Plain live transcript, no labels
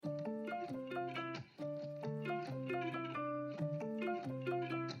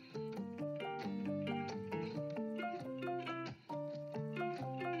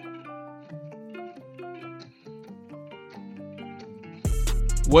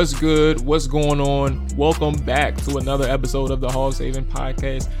What's good? What's going on? Welcome back to another episode of the Hogs Haven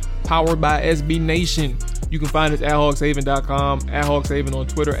podcast, powered by SB Nation. You can find us at hogshaven.com, at hogshaven on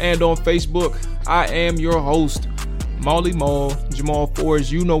Twitter, and on Facebook. I am your host, Molly Maul, Jamal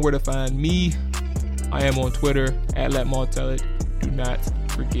Forrest. You know where to find me. I am on Twitter, at LetMaulTellIt. Do not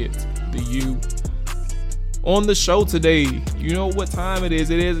forget the U. On the show today, you know what time it is.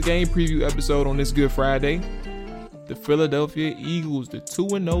 It is a game preview episode on this Good Friday. The Philadelphia Eagles, the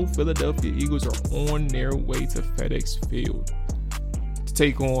 2-0 Philadelphia Eagles, are on their way to FedEx Field to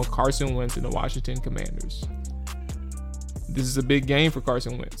take on Carson Wentz and the Washington Commanders. This is a big game for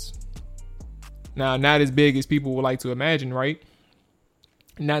Carson Wentz. Now, not as big as people would like to imagine, right?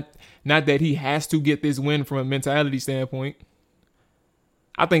 Not that he has to get this win from a mentality standpoint.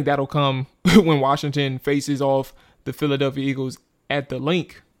 I think that'll come when Washington faces off the Philadelphia Eagles at the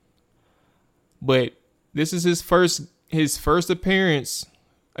Link. But this is his first appearance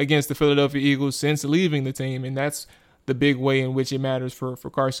against the Philadelphia Eagles since leaving the team, and that's the big way in which it matters for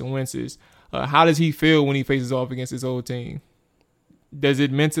Carson Wentz. How does he feel when he faces off against his old team? Does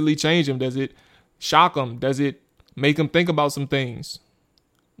it mentally change him? Does it shock him? Does it make him think about some things?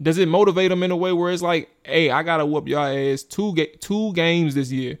 Does it motivate him in a way where it's like, hey, I got to whoop y'all ass two games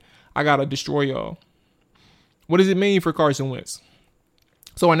this year. I got to destroy y'all. What does it mean for Carson Wentz?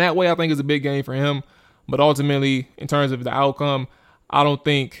 So in that way, I think it's a big game for him. But ultimately, in terms of the outcome, I don't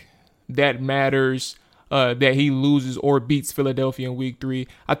think that matters that he loses or beats Philadelphia in week 3.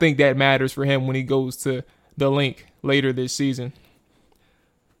 I think that matters for him when he goes to the Link later this season.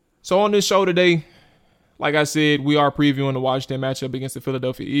 So on this show today, like I said, we are previewing the Washington matchup against the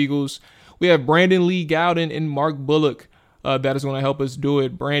Philadelphia Eagles. We have Brandon Lee Gowden and Mark Bullock that is going to help us do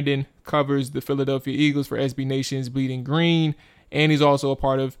it. Brandon covers the Philadelphia Eagles for SB Nation's Bleeding Green, and he's also a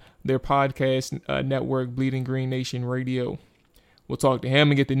part of their podcast network, Bleeding Green Nation Radio. We'll talk to him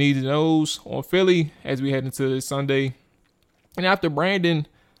and get the needs and knows on Philly as we head into this Sunday. And after Brandon,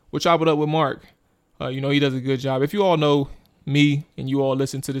 we'll chop it up with Mark. He does a good job. If you all know me and you all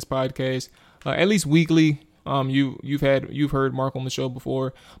listen to this podcast at least weekly, you've heard Mark on the show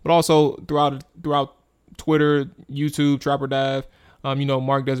before, but also throughout Twitter, YouTube, Trapper Dive.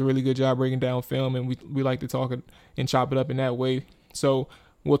 Mark does a really good job breaking down film, and we like to talk and chop it up in that way. So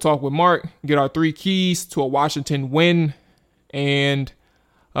we'll talk with Mark, get our 3 keys to a Washington win. And,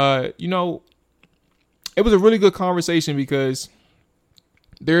 it was a really good conversation because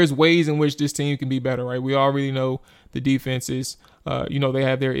there's ways in which this team can be better, right? We already know the defenses, they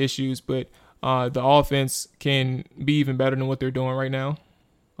have their issues, but the offense can be even better than what they're doing right now.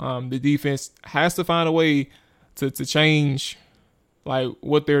 The defense has to find a way to change like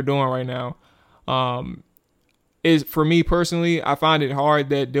what they're doing right now. Is for me personally, I find it hard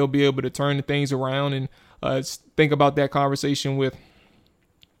that they'll be able to turn the things around, and think about that conversation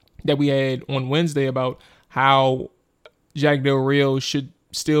that we had on Wednesday about how Jack Del Rio should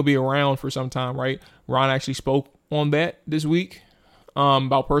still be around for some time, right? Ron actually spoke on that this week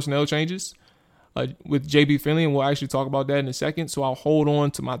about personnel changes with JB Finley, and we'll actually talk about that in a second. So I'll hold on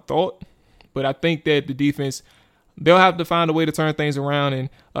to my thought, but I think that the defense, they'll have to find a way to turn things around.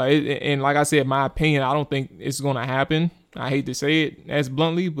 And like I said, my opinion, I don't think it's going to happen. I hate to say it as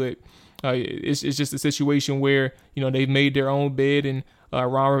bluntly, but it's just a situation where, they've made their own bid, and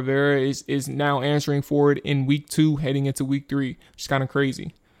Ron Rivera is now answering for it in week 2, heading into week 3, which is kind of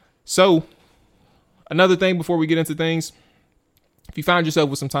crazy. So another thing before we get into things, if you find yourself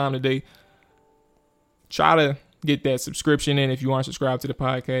with some time today, try to get that subscription in if you aren't subscribed to the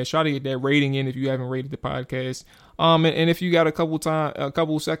podcast. Try to get that rating in if you haven't rated the podcast. And if you got a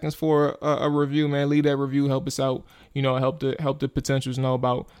couple seconds for a review, man, leave that review. Help us out. Help the potentials know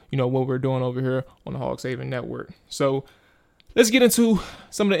about what we're doing over here on the Hogs Haven Network. So let's get into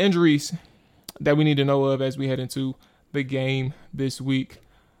some of the injuries that we need to know of as we head into the game this week.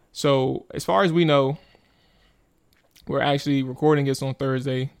 So as far as we know, we're actually recording this on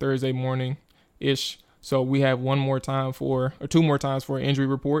Thursday morning ish. So we have 2 more times for an injury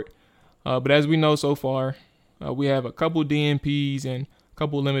report. But as we know so far, we have a couple DNPs and a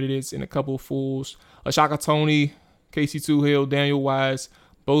couple limiteds and a couple fulls. Shaka Toney, Casey Toohill, Daniel Wise,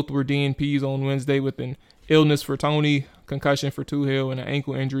 both were DNPs on Wednesday with an illness for Toney, concussion for Toohill, and an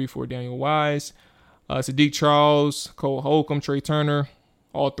ankle injury for Daniel Wise. Sadiq Charles, Cole Holcomb, Trey Turner,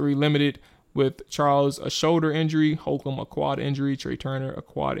 all 3 limited, with Charles a shoulder injury, Holcomb a quad injury, Trey Turner a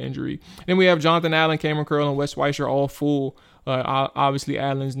quad injury. Then we have Jonathan Allen, Cameron Curl, and Wes Schweitzer all full. Obviously,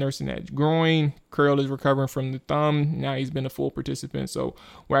 Allen's nursing that groin. Curl is recovering from the thumb. Now he's been a full participant, so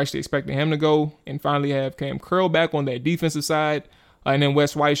we're actually expecting him to go. And finally have Cam Curl back on that defensive side. And then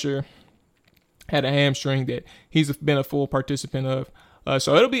Wes Schweitzer had a hamstring that he's been a full participant of.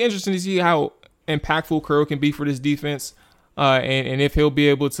 So it'll be interesting to see how impactful Curl can be for this defense, and if he'll be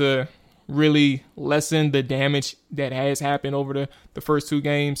able to really lessen the damage that has happened over the first 2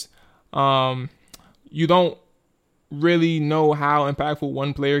 games. You don't really know how impactful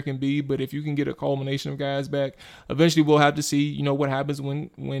one player can be, but if you can get a culmination of guys back, eventually we'll have to see, what happens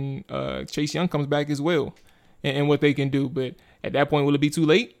when Chase Young comes back as well, and what they can do. But at that point, will it be too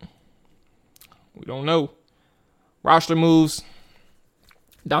late? We don't know. Roster moves.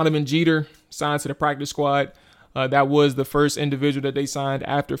 Donovan Jeter signed to the practice squad. That was the first individual that they signed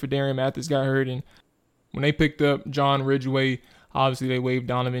after Phidarian Mathis got hurt. And when they picked up John Ridgway, obviously they waived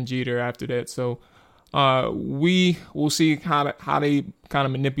Donovan Jeter after that. So we will see how they kind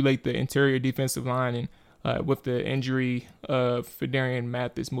of manipulate the interior defensive line and with the injury of Phidarian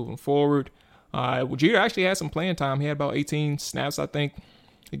Mathis moving forward. Jeter actually had some playing time. He had about 18 snaps, I think,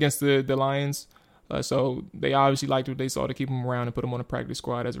 against the Lions. So they obviously liked what they saw to keep him around and put him on the practice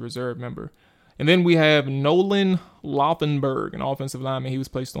squad as a reserve member. And then we have Nolan Laufenberg, an offensive lineman. He was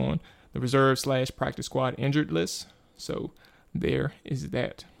placed on the reserve/practice squad injured list. So there is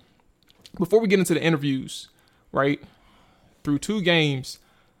that. Before we get into the interviews, right, through 2 games,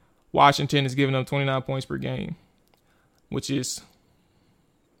 Washington is giving up 29 points per game, which is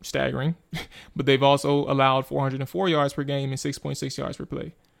staggering. But they've also allowed 404 yards per game and 6.6 yards per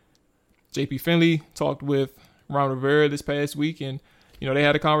play. JP Finley talked with Ron Rivera this past week, and they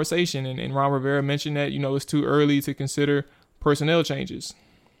had a conversation, and Ron Rivera mentioned that, it's too early to consider personnel changes.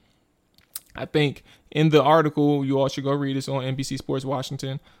 I think in the article, you all should go read this on NBC Sports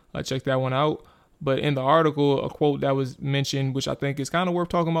Washington. Check that one out. But in the article, a quote that was mentioned, which I think is kind of worth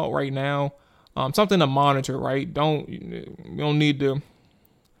talking about right now, something to monitor, right? You don't need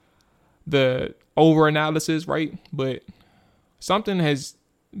the over-analysis, right? But something has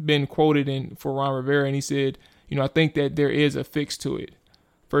been quoted for Ron Rivera, and he said, I think that there is a fix to it.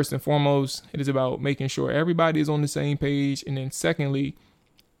 First and foremost, it is about making sure everybody is on the same page. And then secondly,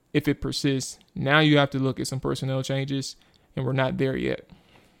 if it persists, now you have to look at some personnel changes, and we're not there yet.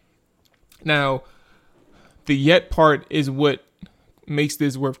 Now, the yet part is what makes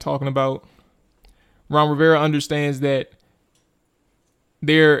this worth talking about. Ron Rivera understands that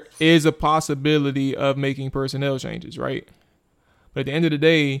there is a possibility of making personnel changes, right? But at the end of the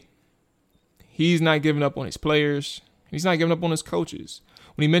day, he's not giving up on his players. He's not giving up on his coaches.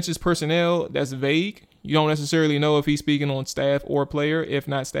 When he mentions personnel, that's vague. You don't necessarily know if he's speaking on staff or player, if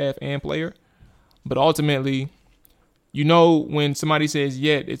not staff and player. But ultimately, when somebody says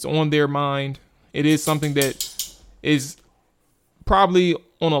yet, it's on their mind. It is something that is probably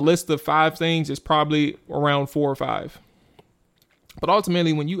on a list of 5 things. It's probably around 4 or 5. But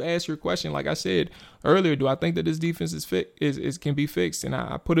ultimately, when you ask your question, like I said earlier, do I think that this defense can be fixed? And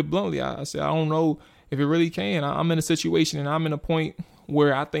I put it bluntly. I said, I don't know if it really can. I'm in a situation and I'm in a point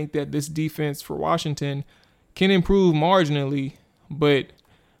where I think that this defense for Washington can improve marginally, but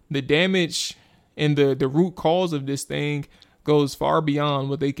the damage and the root cause of this thing goes far beyond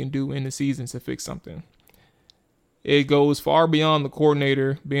what they can do in the season to fix something. It goes far beyond the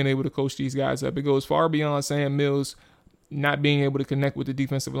coordinator being able to coach these guys up. It goes far beyond Sam Mills not being able to connect with the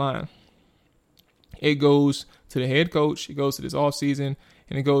defensive line. It goes to the head coach. It goes to this offseason,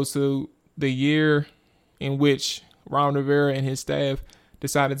 and it goes to the year in which Ron Rivera and his staff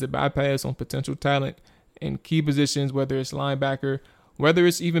decided to bypass on potential talent in key positions, whether it's linebacker, whether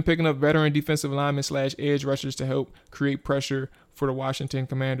it's even picking up veteran defensive linemen / edge rushers to help create pressure for the Washington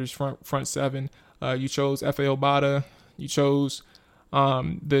Commanders front 7. You chose Efe Obada. You chose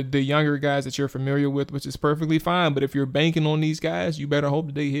the younger guys that you're familiar with, which is perfectly fine. But if you're banking on these guys, you better hope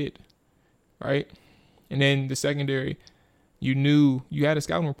that they hit, right? And then the secondary, you knew you had a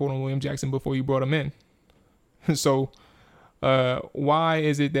scouting report on William Jackson before you brought him in. So why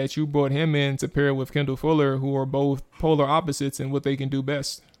is it that you brought him in to pair with Kendall Fuller, who are both polar opposites in what they can do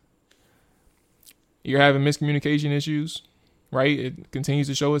best? You're having miscommunication issues, right? It continues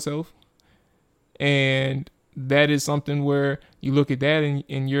to show itself. And that is something where you look at that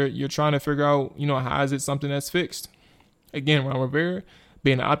and you're trying to figure out, how is it something that's fixed? Again, Ron Rivera,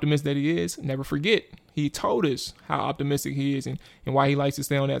 being the optimist that he is, never forget, he told us how optimistic he is and why he likes to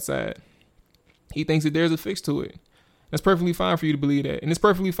stay on that side. He thinks that there's a fix to it. That's perfectly fine for you to believe that. And it's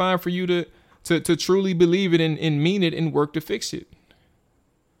perfectly fine for you to truly believe it and mean it and work to fix it.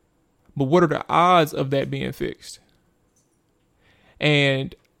 But what are the odds of that being fixed?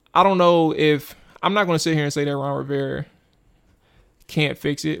 And I don't know if, I'm not going to sit here and say that Ron Rivera can't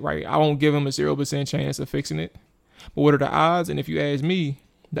fix it, right? I won't give him a 0% chance of fixing it. But what are the odds? And if you ask me,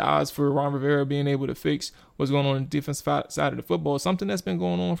 the odds for Ron Rivera being able to fix what's going on the defensive side of the football is something that's been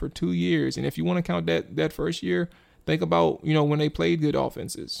going on for 2 years. And if you want to count that first year, think about, when they played good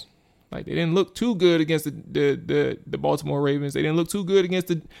offenses. Like, they didn't look too good against the Baltimore Ravens. They didn't look too good against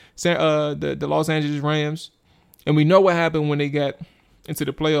the Los Angeles Rams. And we know what happened when they got into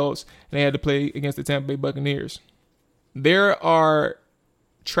the playoffs and they had to play against the Tampa Bay Buccaneers. There are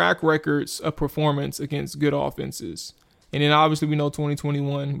track records of performance against good offenses. And then obviously we know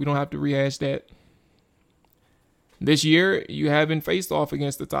 2021, we don't have to rehash that. This year, you haven't faced off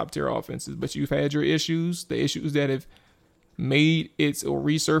against the top tier offenses, but you've had your issues, the issues that have made it or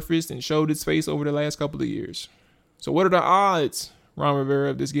resurfaced and showed its face over the last couple of years. So what are the odds, Ron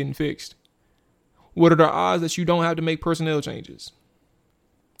Rivera, of this getting fixed? What are the odds that you don't have to make personnel changes?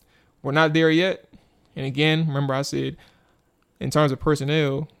 We're not there yet. And again, remember I said, in terms of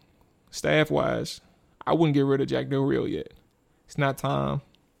personnel, staff-wise, I wouldn't get rid of Jack Del Rio yet. It's not time.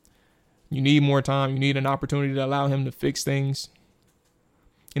 You need more time. You need an opportunity to allow him to fix things.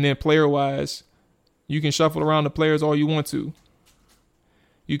 And then player-wise, you can shuffle around the players all you want to.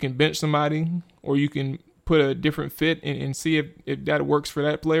 You can bench somebody, or you can put a different fit and see if that works for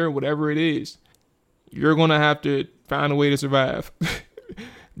that player, whatever it is. You're going to have to find a way to survive,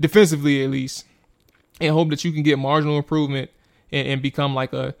 defensively at least, and hope that you can get marginal improvement and become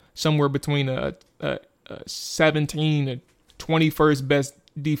like somewhere between a 17 to 21st best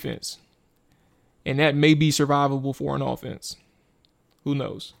defense. And that may be survivable for an offense. Who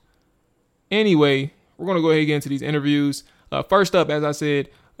knows? Anyway, we're going to go ahead and get into these interviews. First up, as I said,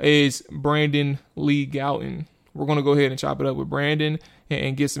 is Brandon Lee Gowton. We're going to go ahead and chop it up with Brandon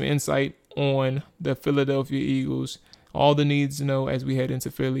and get some insight on the Philadelphia Eagles. All the needs to know as we head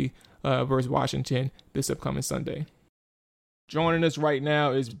into Philly versus Washington this upcoming Sunday. Joining us right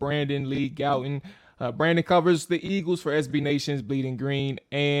now is Brandon Lee Gowton. Brandon covers the Eagles for SB Nation's Bleeding Green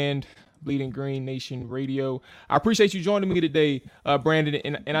and Bleeding Green Nation Radio. I appreciate you joining me today, Brandon.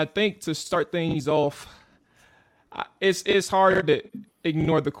 And I think to start things off, it's hard to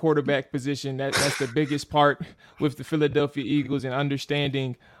ignore the quarterback position. That's the biggest part with the Philadelphia Eagles, and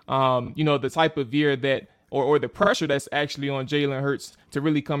understanding, the type of year that or the pressure that's actually on Jalen Hurts to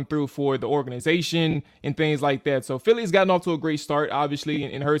really come through for the organization and things like that. So Philly's gotten off to a great start, obviously,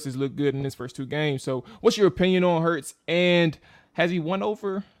 and Hurts has looked good in his first 2 games. So what's your opinion on Hurts, and has he won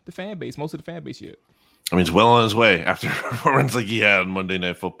over the fan base, most of the fan base yet? I mean, he's well on his way after a performance like he had on Monday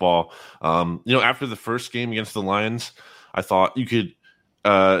Night Football. After the first game against the Lions, I thought you could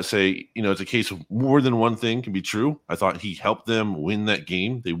say, it's a case of more than one thing can be true. I thought he helped them win that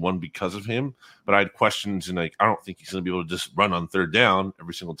game. They won because of him. But I had questions, and I don't think he's going to be able to just run on third down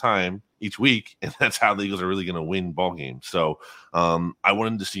every single time each week. And that's how the Eagles are really going to win ball games. So I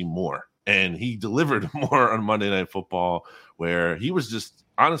wanted to see more. And he delivered more on Monday Night Football, where he was just,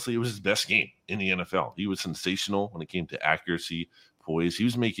 honestly, it was his best game in the NFL. He was sensational when it came to accuracy, poise. He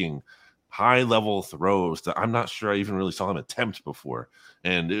was making high-level throws that I'm not sure I even really saw him attempt before.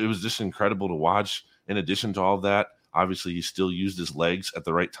 And it was just incredible to watch. In addition to all of that, obviously he still used his legs at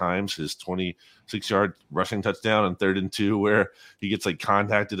the right times. His 26-yard rushing touchdown on 3rd and 2, where he gets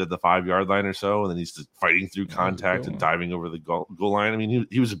contacted at the 5-yard line or so, and then he's just fighting through contact and diving over the goal line. I mean,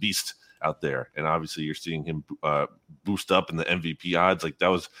 he was a beast out there, and obviously you're seeing him boost up in the MVP odds. That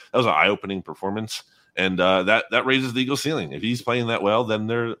was an eye-opening performance. And that raises the Eagles' ceiling. If he's playing that well, then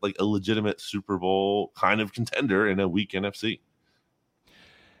they're a legitimate Super Bowl kind of contender in a weak NFC.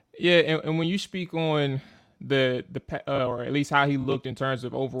 Yeah, and when you speak on the or at least how he looked in terms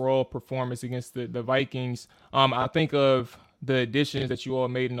of overall performance against the Vikings, I think of the additions that you all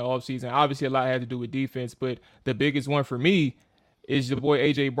made in the offseason. Obviously, a lot had to do with defense, but the biggest one for me is your boy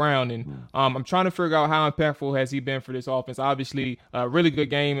A.J. Brown. And I'm trying to figure out how impactful has he been for this offense. Obviously, a really good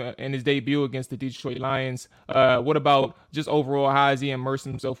game in his debut against the Detroit Lions. What about just overall, how has he immersed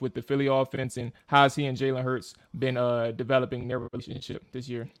himself with the Philly offense, and how has he and Jalen Hurts been developing their relationship this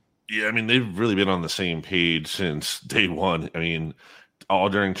year? Yeah, I mean, they've really been on the same page since day one. I mean, all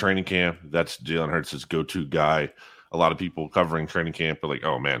during training camp, that's Jalen Hurts' go-to guy. A lot of people covering training camp are like,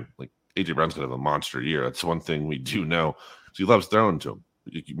 oh, man, A.J. Brown's going to have a monster year. That's one thing we do know. So he loves throwing to him.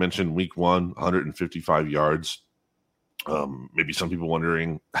 You mentioned week 1, 155 yards. Maybe some people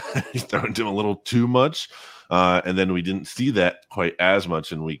wondering he's throwing to him a little too much. And then we didn't see that quite as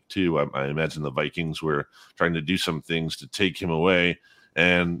much in week 2. I imagine the Vikings were trying to do some things to take him away.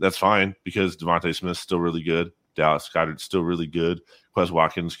 And that's fine, because Devontae Smith's still really good. Dallas Goedert's still really good. Quez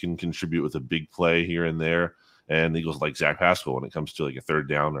Watkins can contribute with a big play here and there. and the Eagles like Zach Pascal when it comes to like a third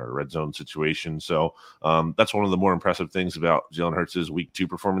down or a red zone situation. So that's one of the more impressive things about Jalen Hurts' week 2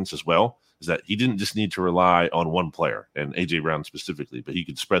 performance as well, is that he didn't just need to rely on one player, and A.J. Brown specifically, but he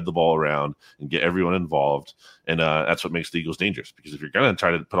could spread the ball around and get everyone involved. And that's what makes the Eagles dangerous, because if you're going to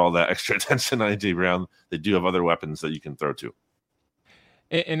try to put all that extra attention on A.J. Brown, they do have other weapons that you can throw to.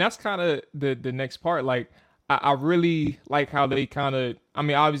 And that's kind of the next part. Like, I really like how they kind of, I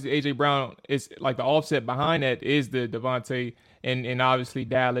mean, obviously A.J. Brown is like the offset behind that is the Devontae and obviously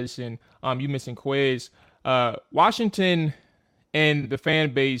Dallas, and you mentioned Quez. Washington and the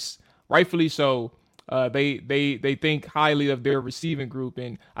fan base, rightfully so, they think highly of their receiving group,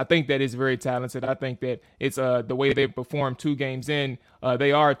 and I think that is very talented. I think that it's the way they performed 2 games in.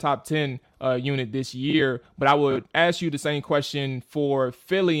 They are a top 10 unit this year, but I would ask you the same question for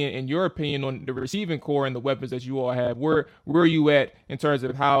Philly, in your opinion, on the receiving core and the weapons that you all have. Where are you at in terms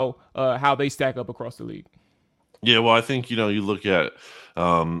of how they stack up across the league? Yeah, well, I think, you look at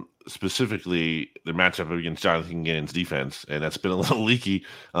specifically the matchup against Jonathan Gannon's defense, and that's been a little leaky,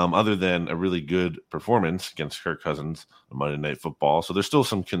 other than a really good performance against Kirk Cousins on Monday Night Football. So there's still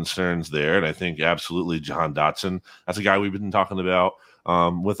some concerns there, and I think absolutely Jahan Dotson, that's a guy we've been talking about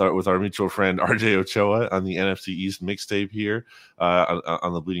with our mutual friend RJ Ochoa on the NFC East mixtape here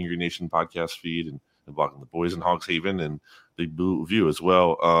on the Bleeding Green Nation podcast feed, and blocking the boys in Hogs Haven and Big Blue View as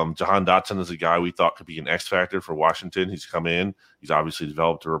well. Jahan Dotson is a guy we thought could be an X factor for Washington. He's come in. He's obviously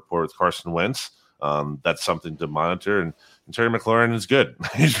developed a rapport with Carson Wentz. That's something to monitor. And Terry McLaurin is good.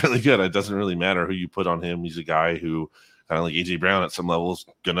 He's really good. It doesn't really matter who you put on him. He's a guy who, kind of like A.J. Brown at some levels,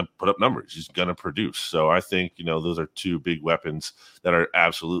 going to put up numbers. He's going to produce. So I think, those are 2 big weapons that are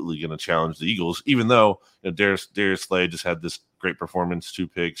absolutely going to challenge the Eagles, even though Darius Slay just had this great performance, 2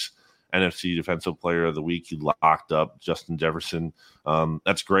 picks, NFC Defensive Player of the Week. He locked up Justin Jefferson.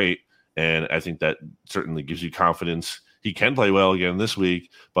 That's great, and I think that certainly gives you confidence. He can play well again this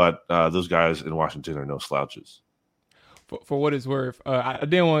week, but those guys in Washington are no slouches. For what it's worth, I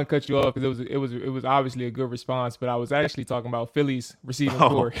didn't want to cut you off because it was obviously a good response, but I was actually talking about Philly's receiving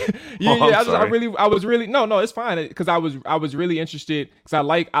core. I was really no, it's fine, because I was really interested, because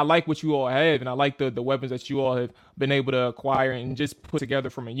I like what you all have, and I like the weapons that you all have been able to acquire and just put together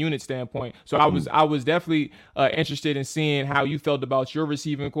from a unit standpoint. So I was definitely interested in seeing how you felt about your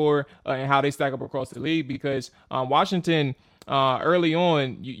receiving core and how they stack up across the league, because Washington, early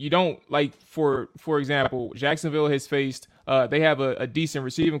on, you don't, like, for example, Jacksonville has faced, they have a decent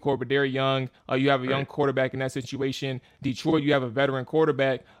receiving core, but they're young. You have a young quarterback in that situation. Detroit, you have a veteran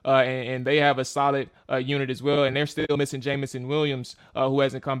quarterback, and they have a solid unit as well, and they're still missing Jameson Williams, who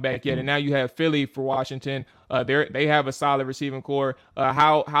hasn't come back yet. And now you have Philly for Washington. They have a solid receiving core.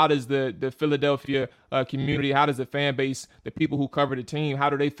 How does the Philadelphia community, how does the fan base, the people who cover the team, how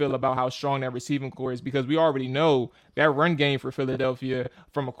do they feel about how strong that receiving core is? Because we already know that run game for Philadelphia,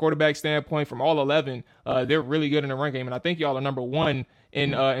 from a quarterback standpoint, from all 11, they're really good in the run game, and I think y'all are number 1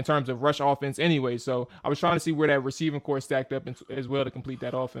 in terms of rush offense anyway. So I was trying to see where that receiving core stacked up as well to complete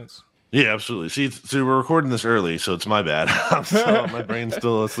that offense. Yeah, absolutely. See, we're recording this early, so it's my bad. So my brain's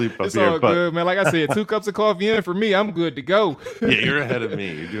still asleep up it's here. All good, man. Like I said, 2 cups of coffee in for me, I'm good to go. Yeah, you're ahead of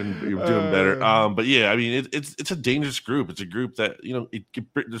me. You're doing better. But yeah, I mean, it's a dangerous group. It's a group that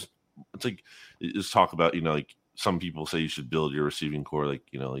it's like, just talk about, like, some people say you should build your receiving core like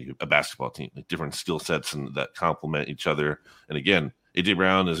a basketball team, like different skill sets and that complement each other. And again, A.J.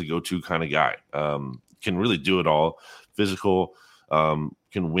 Brown is a go-to kind of guy. Can really do it all. Physical.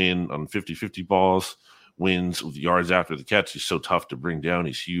 Can win on 50-50 balls, wins with yards after the catch. He's so tough to bring down.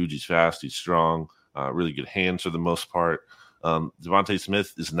 He's huge, he's fast, he's strong, really good hands for the most part. Devontae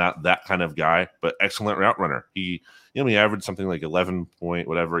Smith is not that kind of guy, but excellent route runner. He averaged something like 11 point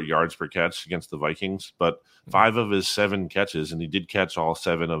whatever yards per catch against the Vikings, but 5 of his 7 catches, and he did catch all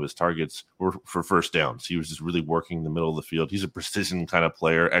 7 of his targets, were for first downs. He was just really working the middle of the field. He's a precision kind of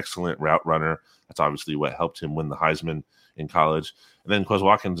player, excellent route runner. That's obviously what helped him win the Heisman in college. And then Quez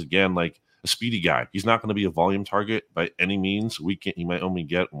Watkins, again, like a speedy guy. He's not going to be a volume target by any means. He might only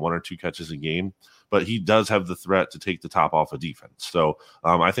get 1 or 2 catches a game, but he does have the threat to take the top off of defense. So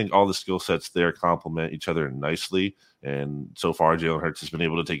I think all the skill sets there complement each other nicely. And so far, Jalen Hurts has been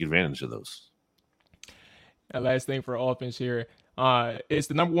able to take advantage of those. Last thing for offense here. It's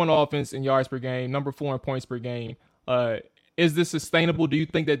the number 1 offense in yards per game, number 4 in points per game. Is this sustainable? Do you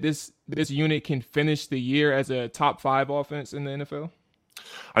think that this unit can finish the year as a top 5 offense in the NFL?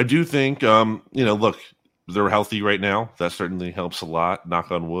 I do think, look, they're healthy right now. That certainly helps a lot,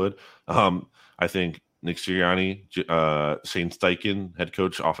 knock on wood. I think Nick Sirianni, Shane Steichen, head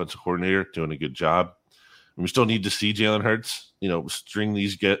coach, offensive coordinator, doing a good job. we still need to see Jalen Hurts, string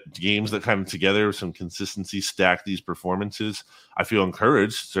these games that kind of together with some consistency, stack these performances. I feel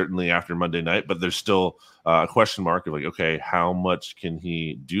encouraged, certainly after Monday night, but there's still a question mark of like, okay, how much can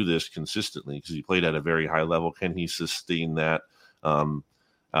he do this consistently? Because he played at a very high level. Can he sustain that? So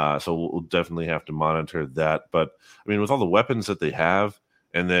we'll definitely have to monitor that. But I mean, with all the weapons that they have,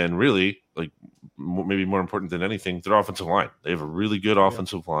 and then really, like, maybe more important than anything, their offensive line. They have a really good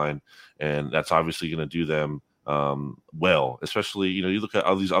offensive line, and that's obviously going to do them well. Especially, you look at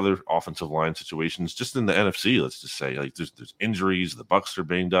all these other offensive line situations just in the NFC. Let's just say, like, there's injuries. The Bucs are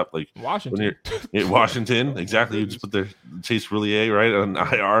banged up. Like Washington, exactly. You just put their Chase Roulier right on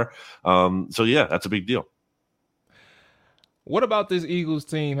IR. So yeah, that's a big deal. What about this Eagles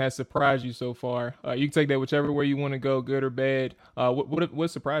team has surprised you so far? You can take that whichever way you want to go, good or bad. What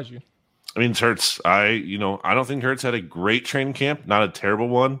surprised you? I mean, it's Hurts. I don't think Hurts had a great training camp, not a terrible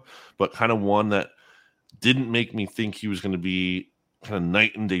one, but kind of one that didn't make me think he was going to be kind of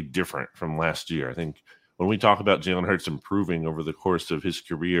night and day different from last year. I think when we talk about Jalen Hurts improving over the course of his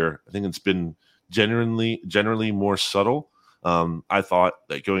career, I think it's been generally more subtle. I thought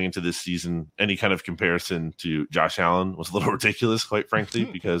that going into this season, any kind of comparison to Josh Allen was a little ridiculous, quite frankly,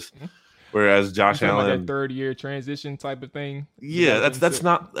 because whereas Josh Allen, like that third-year transition type of thing. Yeah, that's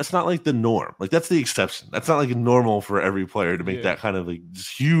not like the norm. Like, that's the exception. That's not like normal for every player to make that kind of like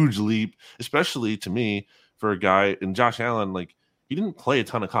huge leap, especially to me for a guy. And Josh Allen, like, he didn't play a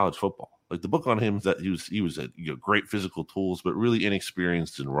ton of college football. Like, the book on him is that he was a great physical tools, but really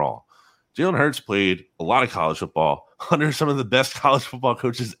inexperienced and raw. Jalen Hurts played a lot of college football under some of the best college football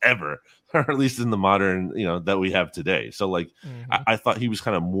coaches ever, or at least in the modern, that we have today. So, like, I thought he was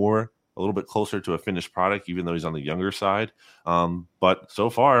kind of a little bit closer to a finished product, even though he's on the younger side. But so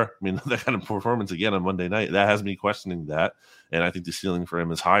far, I mean, that kind of performance again on Monday night, that has me questioning that. And I think the ceiling for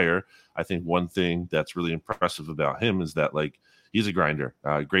him is higher. I think one thing that's really impressive about him is that, like, he's a grinder,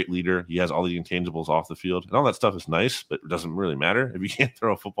 great leader. He has all the intangibles off the field, and all that stuff is nice, but it doesn't really matter if you can't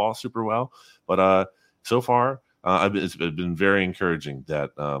throw a football super well. But so far, it's been very encouraging that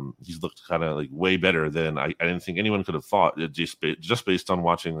he's looked kind of like way better than I didn't think anyone could have thought, just based on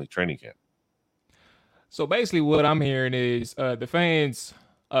watching like training camp. So basically, what I'm hearing is the fans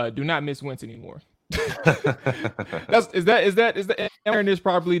do not miss Wentz anymore. Is that hearing this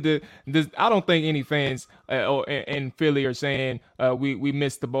properly? I don't think any fans in Philly are saying we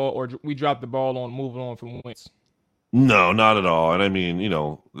missed the ball or we dropped the ball on moving on from Wentz. No, not at all. And I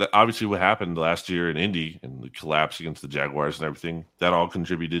mean, obviously what happened last year in Indy and the collapse against the Jaguars and everything, that all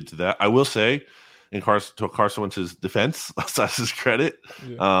contributed to that. I will say, to Carson Wentz's defense, that's his credit,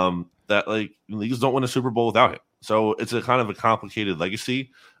 that like the Eagles don't win a Super Bowl without him. So it's a kind of a complicated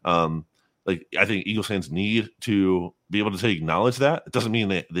legacy. Like, I think Eagles fans need to be able to acknowledge that. It doesn't mean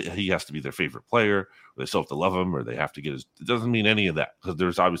that he has to be their favorite player, or they still have to love him, or they have to get his. It doesn't mean any of that, because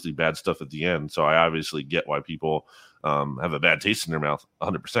there's obviously bad stuff at the end. So I obviously get why people have a bad taste in their mouth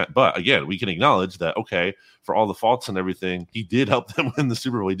 100%. But again, we can acknowledge that, okay, for all the faults and everything, he did help them win the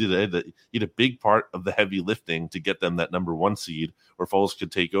Super Bowl. He had a big part of the heavy lifting to get them that number 1 seed where Foles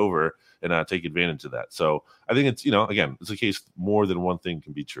could take over and take advantage of that. So I think it's, again, it's a case more than one thing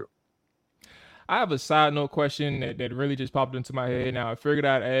can be true. I have a side note question that really just popped into my head. Now, I figured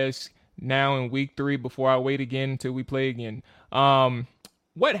I'd ask now in week 3 before I wait again until we play again.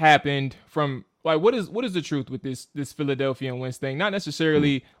 What happened from, like, what is the truth with this Philadelphia and Wentz thing? Not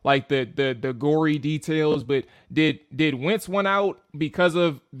necessarily like the gory details, but did Wentz win out because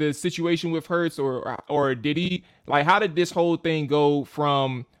of the situation with Hurts, or did he, like, how did this whole thing go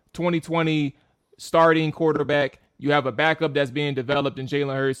from 2020 starting quarterback, you have a backup that's being developed in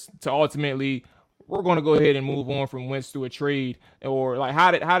Jalen Hurts, to ultimately, we're going to go ahead and move on from Wentz through a trade? Or like,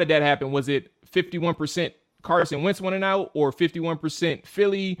 how did that happen? Was it 51% Carson Wentz winning out, or 51%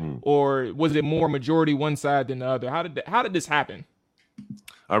 Philly, or was it more majority one side than the other? How did this happen?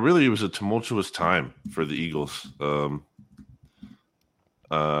 Really, it was a tumultuous time for the Eagles. You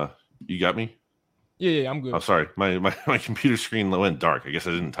got me? Yeah, I'm good. Oh, sorry, my computer screen went dark. I guess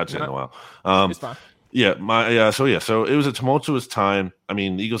I didn't touch it in a while. It's fine. So it was a tumultuous time. I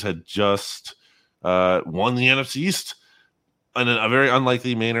mean, the Eagles had just won the NFC East in a very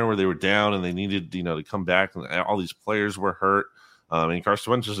unlikely manner, where they were down and they needed, to come back, and all these players were hurt. And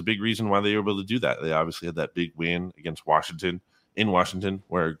Carson Wentz was a big reason why they were able to do that. They obviously had that big win against Washington,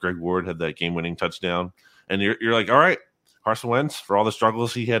 where Greg Ward had that game-winning touchdown. And you're like, all right, Carson Wentz, for all the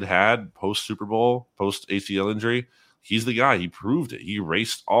struggles he had post Super Bowl, post ACL injury, he's the guy. He proved it. He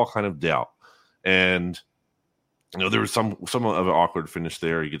erased all kind of doubt. And there was some of an awkward finish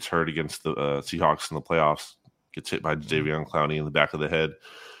there. He gets hurt against the Seahawks in the playoffs, gets hit by Jadeveon Clowney in the back of the head.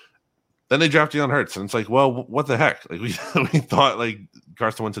 then they draft Jalen Hurts, and it's like, well, what the heck? Like we thought like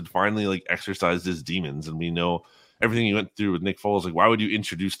Carson Wentz had finally like exercised his demons, and we know everything he went through with Nick Foles. Like, why would you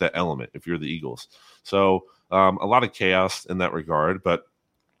introduce that element if you're the Eagles? So a lot of chaos in that regard. But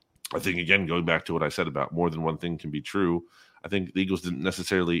I think, again, going back to what I said about more than one thing can be true, I think the Eagles didn't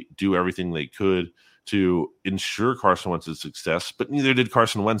necessarily do everything they could to ensure Carson Wentz's success, but neither did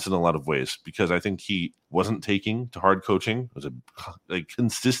Carson Wentz in a lot of ways, because I think he wasn't taking to hard coaching. It was a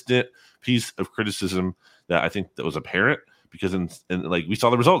consistent piece of criticism that I think that was apparent, because in like we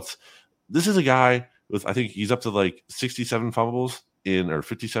saw the results. This is a guy with, I think he's up to like 67 fumbles or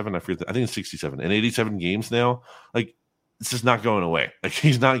 57. I forget. I think it's 67 in 87 games now. Like, this is not going away. Like,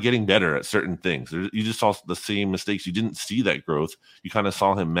 he's not getting better at certain things. You just saw the same mistakes. You didn't see that growth. You kind of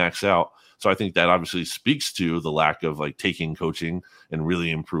saw him max out. So I think that obviously speaks to the lack of like taking coaching and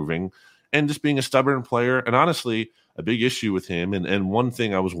really improving, and just being a stubborn player. And honestly, a big issue with him. And one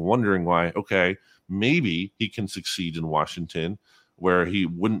thing I was wondering why, okay, maybe he can succeed in Washington where he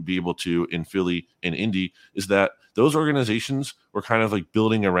wouldn't be able to in Philly and Indy, is that those organizations were kind of like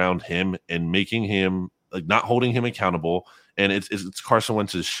building around him and making him like not holding him accountable. And it's Carson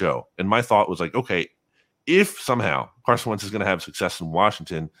Wentz's show. And my thought was like, okay, if somehow Carson Wentz is going to have success in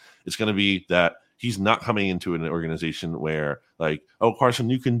Washington, it's going to be that he's not coming into an organization where like, oh, Carson,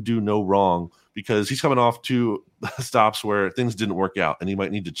 you can do no wrong, because he's coming off two stops where things didn't work out, and he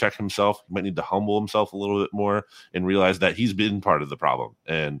might need to check himself. He might need to humble himself a little bit more and realize that he's been part of the problem.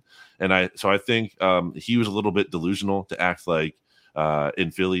 And I think he was a little bit delusional to act like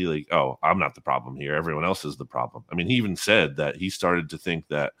in Philly, like, oh, I'm not the problem here, everyone else is the problem. I mean, he even said that he started to think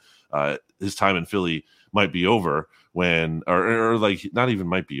that his time in Philly might be over when, or like not even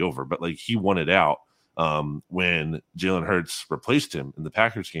might be over, but like he wanted out when Jalen Hurts replaced him in the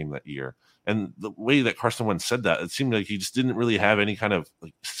Packers game that year. And the way that Carson Wentz said that, it seemed like he just didn't really have any kind of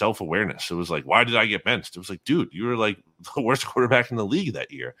like self-awareness. It was like, why did I get benched? It was like, dude, you were like the worst quarterback in the league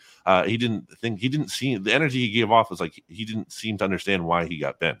that year. He didn't see the energy he gave off was like, he didn't seem to understand why he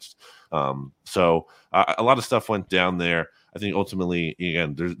got benched. So a lot of stuff went down there. I think ultimately,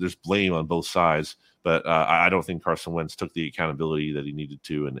 again, there's blame on both sides, but I don't think Carson Wentz took the accountability that he needed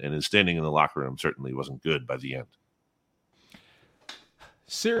to, and his standing in the locker room certainly wasn't good by the end.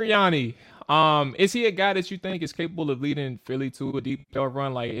 Sirianni, is he a guy that you think is capable of leading Philly to a deep playoff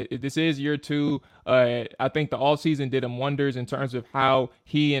run? Like, this is year two. I think the offseason did him wonders in terms of how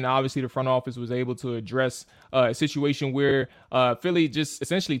he and obviously the front office was able to address a situation where Philly just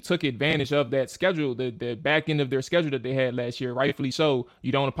essentially took advantage of that schedule, the back end of their schedule that they had last year. Rightfully so.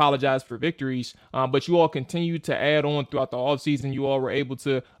 You don't apologize for victories, but you all continued to add on throughout the offseason. You all were able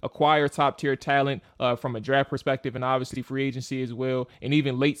to acquire top-tier talent from a draft perspective, and obviously free agency as well, and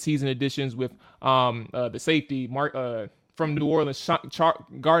even late season additions with the safety from New Orleans,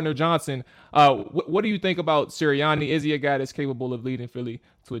 Gardner Johnson. What do you think about Sirianni? Is he a guy that's capable of leading Philly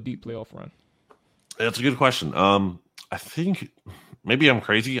to a deep playoff run? That's a good question. I think maybe I'm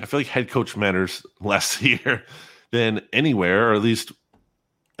crazy. I feel like head coach matters less here than anywhere, or at least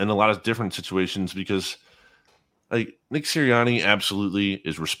in a lot of different situations, because like Nick Sirianni absolutely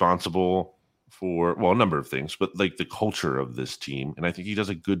is responsible for, well, a number of things, but like the culture of this team. And I think he does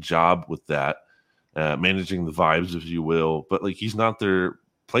a good job with that, managing the vibes, if you will, but like he's not their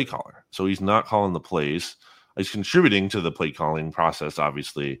play caller. So he's not calling the plays. He's contributing to the play calling process,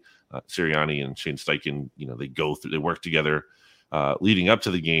 obviously. Sirianni and Shane Steichen, they work together leading up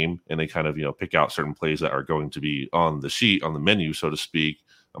to the game, and they kind of, pick out certain plays that are going to be on the sheet, on the menu, so to speak.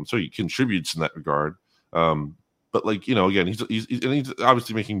 So he contributes in that regard. But like, again, he's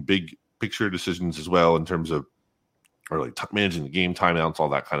obviously making big picture decisions as well in terms of, or like managing the game, timeouts, all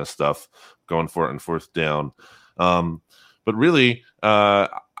that kind of stuff, going for it on fourth down. But really,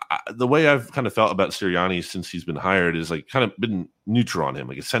 the way I've kind of felt about Sirianni since he's been hired is like kind of been neutral on him,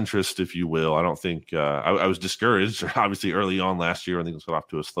 like a centrist, if you will. I don't think I was discouraged, obviously, early on last year. I think it got off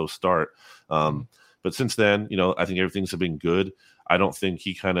to a slow start. But since then, I think everything's been good. I don't think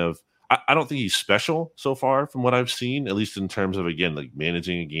I don't think he's special so far from what I've seen, at least in terms of, again, like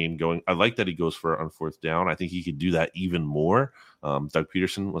managing a game going. I like that he goes for it on fourth down. I think he could do that even more. Doug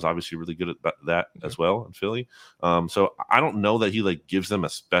Peterson was obviously really good at that as well in Philly. So I don't know that he like gives them a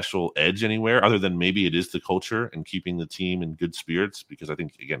special edge anywhere, other than maybe it is the culture and keeping the team in good spirits, because I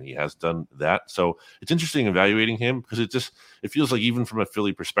think, again, he has done that. So it's interesting evaluating him, because it feels like, even from a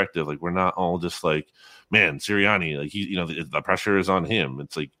Philly perspective, like we're not all just like, man, Sirianni, like he, the pressure is on him.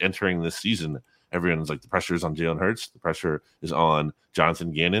 It's like entering this season, everyone's like, the pressure is on Jalen Hurts, the pressure is on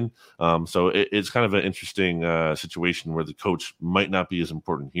Jonathan Gannon. So it's kind of an interesting situation where the coach might not be as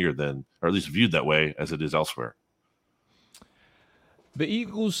important here or at least viewed that way, as it is elsewhere. The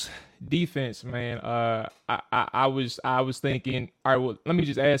Eagles defense, man. I was thinking. All right, well, let me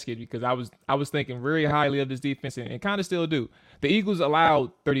just ask it because I was thinking very highly of this defense and kind of still do. The Eagles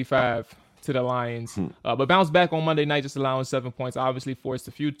allowed 35 to the Lions, but bounced back on Monday night, just allowing 7 points. Obviously, forced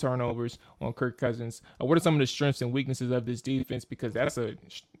a few turnovers on Kirk Cousins. What are some of the strengths and weaknesses of this defense? Because that's a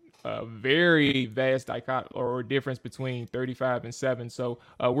very vast dichotomy or difference between 35 and 7. So,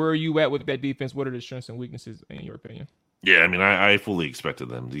 where are you at with that defense? What are the strengths and weaknesses in your opinion? Yeah, I mean, I fully expected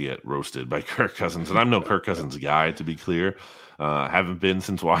them to get roasted by Kirk Cousins, and I'm no Kirk Cousins guy, to be clear. Haven't been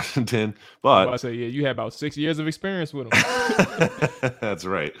since Washington, but I say, yeah, you had about 6 years of experience with him. that's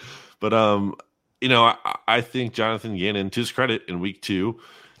right. But I think Jonathan Gannon, to his credit, in week 2,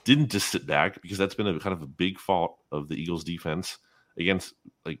 didn't just sit back, because that's been a kind of a big fault of the Eagles defense against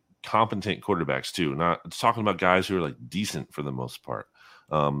like competent quarterbacks too. Not it's talking about guys who are like decent for the most part.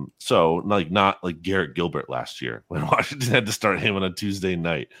 So not like Garrett Gilbert last year when Washington had to start him on a Tuesday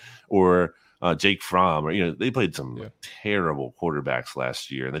night, or Jake Fromm, or they played some terrible quarterbacks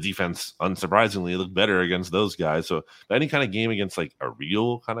last year, and the defense, unsurprisingly, looked better against those guys. So any kind of game against like a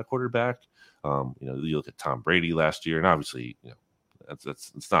real kind of quarterback, you look at Tom Brady last year, and obviously,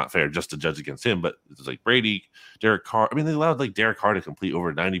 that's it's not fair just to judge against him, but it's like Brady, Derek Carr. I mean, they allowed like Derek Carr to complete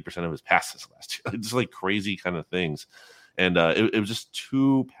over 90% of his passes last year, just like crazy kind of things. And it was just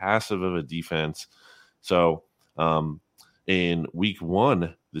too passive of a defense. So in week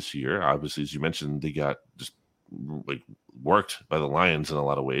 1 this year, obviously, as you mentioned, they got just like worked by the Lions in a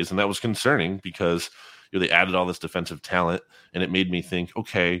lot of ways. And that was concerning because they added all this defensive talent, and it made me think,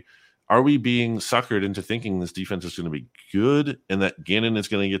 okay, are we being suckered into thinking this defense is going to be good and that Gannon is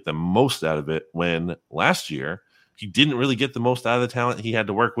going to get the most out of it, when last year he didn't really get the most out of the talent he had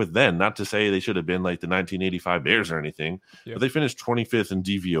to work with then? Not to say they should have been like the 1985 Bears or anything, but they finished 25th in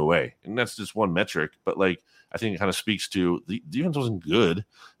DVOA, and that's just one metric. But like, I think it kind of speaks to the defense wasn't good,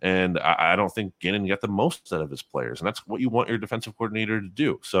 and I don't think Gannon got the most out of his players, and that's what you want your defensive coordinator to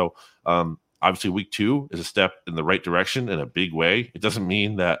do. So obviously week 2 is a step in the right direction in a big way. It doesn't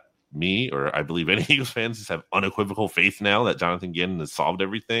mean that me, or I believe any Eagles fans, just have unequivocal faith now that Jonathan Gannon has solved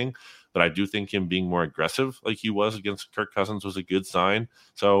everything. But I do think him being more aggressive like he was against Kirk Cousins was a good sign.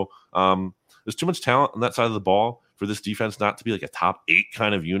 So there's too much talent on that side of the ball for this defense not to be like a top 8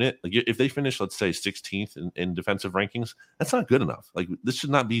 kind of unit. Like if they finish, let's say, 16th in defensive rankings, that's not good enough. Like this should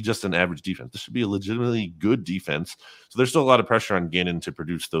not be just an average defense. This should be a legitimately good defense. So there's still a lot of pressure on Gannon to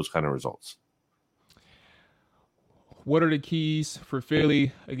produce those kind of results. What are the keys for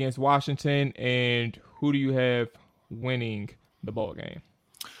Philly against Washington, and who do you have winning the ball game?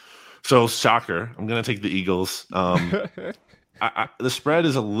 So, shocker, I'm going to take the Eagles. The spread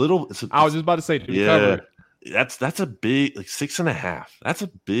is a little. I was just about to say, that's a big, like 6.5. That's a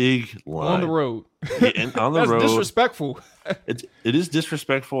big line on the road. And on the road, disrespectful. It is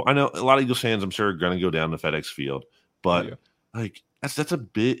disrespectful. I know a lot of Eagles fans, I'm sure, are going to go down to FedEx Field, but like that's a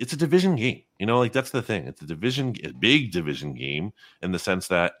big. It's a division game. Like that's the thing. It's a big division game in the sense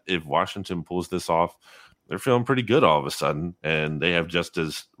that if Washington pulls this off, they're feeling pretty good all of a sudden, and they have just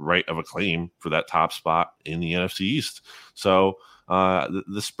as right of a claim for that top spot in the NFC East. So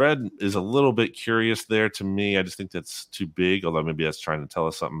the spread is a little bit curious there to me. I just think that's too big, although maybe that's trying to tell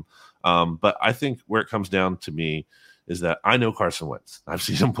us something. But I think where it comes down to me is that I know Carson Wentz. I've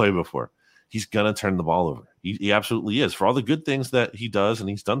seen him play before. He's going to turn the ball over. He absolutely is, for all the good things that he does, and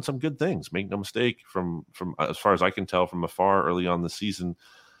he's done some good things. Make no mistake, from as far as I can tell from afar early on the season.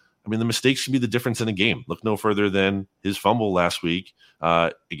 I mean, the mistakes should be the difference in a game. Look no further than his fumble last week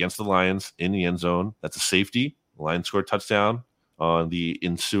against the Lions in the end zone. That's a safety. The Lions scored a touchdown on the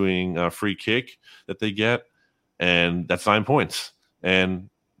ensuing free kick that they get, and that's 9 points. And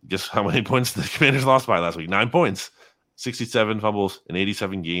guess how many points the Commanders lost by last week? 9 points. 67 fumbles in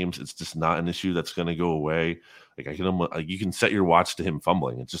 87 games. It's just not an issue that's going to go away. Like you can set your watch to him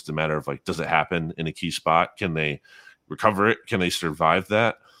fumbling. It's just a matter of like, does it happen in a key spot? Can they recover it? Can they survive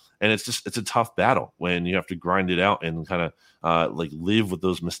that? And it's a tough battle when you have to grind it out and kind of like live with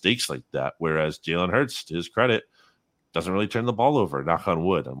those mistakes like that. Whereas Jalen Hurts, to his credit, doesn't really turn the ball over. Knock on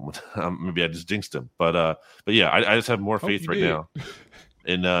wood. Maybe I just jinxed him, but yeah, I just have more faith right now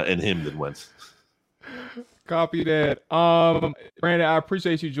in him than Wentz. Copy that. Brandon, I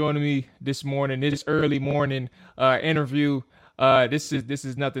appreciate you joining me this morning, this early morning interview. This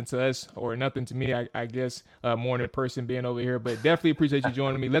is nothing to us, or nothing to me, I guess, more than a person being over here, but definitely appreciate you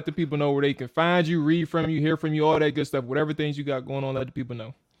joining me. Let the people know where they can find you, read from you, hear from you, all that good stuff, whatever things you got going on, let the people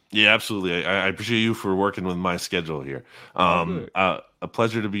know. Yeah, absolutely. I appreciate you for working with my schedule here. All good. A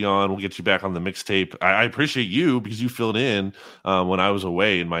pleasure to be on. We'll get you back on the mixtape. I appreciate you because you filled in when I was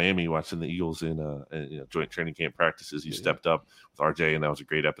away in Miami watching the Eagles in joint training camp practices. You stepped up with RJ, and that was a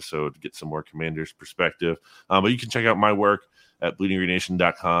great episode to get some more Commanders perspective. But you can check out my work at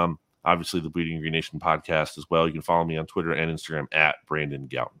bleedinggreenation.com. Obviously, the Bleeding Green Nation podcast as well. You can follow me on Twitter and Instagram at Brandon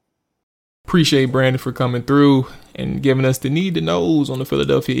Gouton. Appreciate Brandon for coming through and giving us the need to knows on the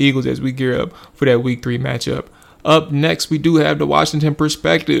Philadelphia Eagles as we gear up for that Week 3 matchup. Up next, we do have the Washington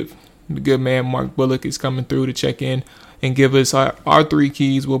perspective. The good man Mark Bullock is coming through to check in and give us our 3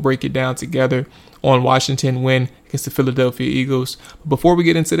 keys. We'll break it down together on Washington win against the Philadelphia Eagles. But before we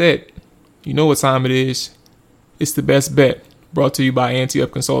get into that, you know what time it is. It's the best bet, brought to you by Ante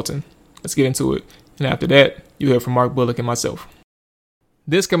Up Consulting. Let's get into it. And after that, you'll hear from Mark Bullock and myself.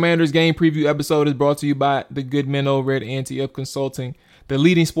 This Commanders game preview episode is brought to you by the good men over at Ante Up Consulting, the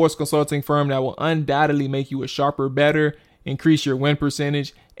leading sports consulting firm that will undoubtedly make you a sharper, better, increase your win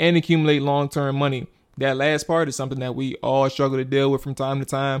percentage, and accumulate long-term money. That last part is something that we all struggle to deal with from time to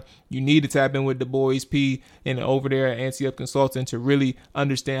time. You need to tap in with the boys P and over there at Ante Up Consulting to really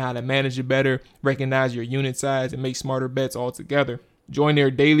understand how to manage it better, recognize your unit size, and make smarter bets altogether. Join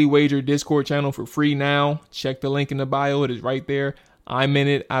their daily wager Discord channel for free now. Check the link in the bio. It is right there. I'm in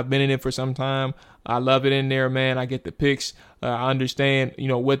it. I've been in it for some time. I love it in there, man. I get the picks. I understand,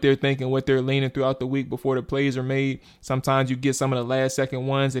 what they're thinking, what they're leaning throughout the week before the plays are made. Sometimes you get some of the last second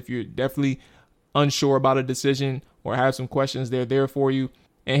ones. If you're definitely unsure about a decision or have some questions, they're there for you.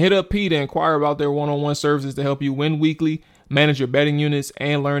 And hit up P to inquire about their one-on-one services to help you win weekly, manage your betting units,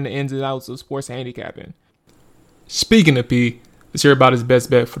 and learn the ins and outs of sports handicapping. Speaking of P, let's hear about his best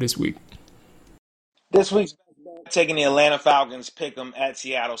bet for this week. This week's taking the Atlanta Falcons, pick them at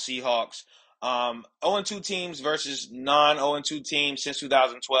Seattle Seahawks. 0-2 teams versus non-0-2 teams since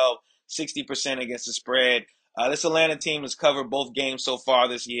 2012, 60% against the spread. This Atlanta team has covered both games so far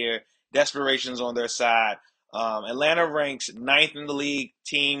this year. Desperation's on their side. Atlanta ranks 9th in the league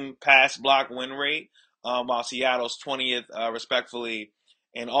team pass block win rate, while Seattle's 20th, respectfully.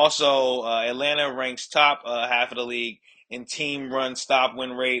 And also, Atlanta ranks top half of the league in team run stop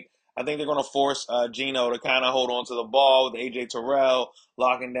win rate. I think they're going to force Geno to kind of hold on to the ball with A.J. Terrell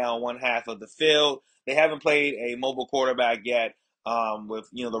locking down one half of the field. They haven't played a mobile quarterback yet.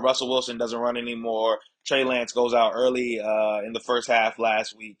 The Russell Wilson doesn't run anymore. Trey Lance goes out early in the first half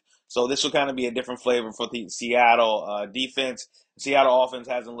last week. So this will kind of be a different flavor for the Seattle defense. Seattle offense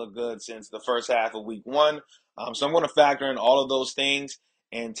hasn't looked good since the first half of week 1. So I'm going to factor in all of those things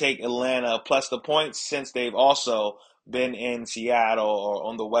and take Atlanta plus the points since they've also been in Seattle or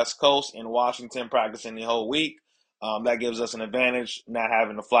on the West Coast in Washington practicing the whole week. That gives us an advantage not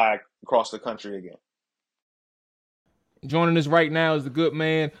having to fly across the country again. Joining us right now is the good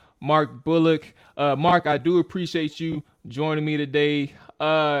man, Mark Bullock. Mark, I do appreciate you joining me today.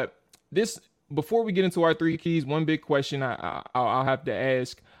 Before we get into our 3 keys, one big question I'll have to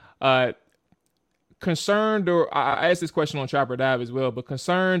ask. Concerned, or I asked this question on Trapper Dive as well, but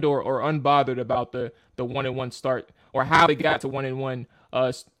concerned or unbothered about the 1-1 start, or how they got to 1-1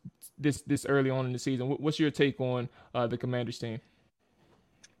 this early on in the season. What's your take on the Commanders team?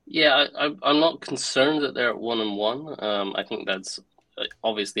 Yeah, I'm not concerned that they're at 1-1. I think that's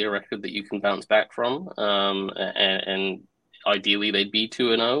obviously a record that you can bounce back from, and ideally they'd be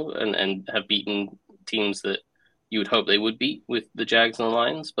 2-0 and have beaten teams that you would hope they would beat with the Jags and the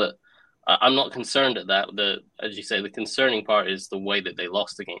Lions, but I'm not concerned at that. As you say, the concerning part is the way that they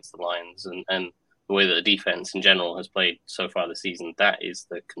lost against the Lions and the way that the defense in general has played so far this season. That is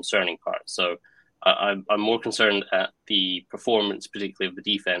the concerning part. So I'm more concerned at the performance, particularly of the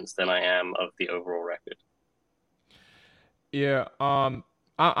defense, than I am of the overall record. Yeah,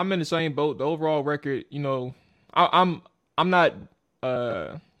 I'm in the same boat. The overall record, I'm not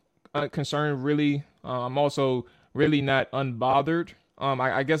concerned really. I'm also really not unbothered.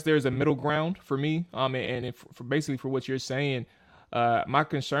 I guess there's a middle ground for me. And for what you're saying, my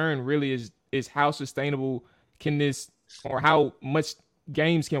concern really is how sustainable can this, or how much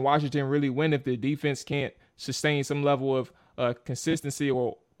games can Washington really win if the defense can't sustain some level of consistency,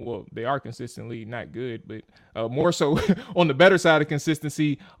 or well, they are consistently not good, but more so on the better side of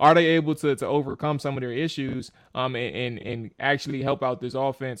consistency, are they able to overcome some of their issues and actually help out this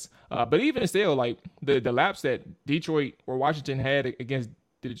offense? But even still, like the lapse that Detroit or Washington had against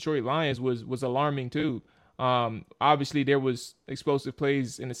the Detroit Lions was alarming too. Obviously, there was explosive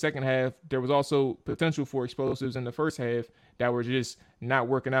plays in the second half. There was also potential for explosives in the first half that were just not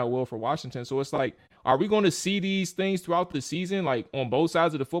working out well for Washington. So it's like, are we going to see these things throughout the season, like on both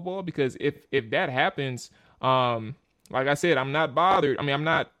sides of the football? Because if that happens, like I said, I'm not bothered. I mean, I'm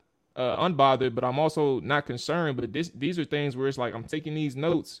not unbothered, but I'm also not concerned. But these are things where it's like I'm taking these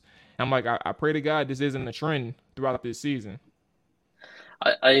notes. I'm like, I pray to God this isn't a trend throughout this season.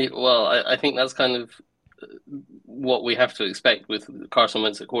 I think that's kind of what we have to expect with Carson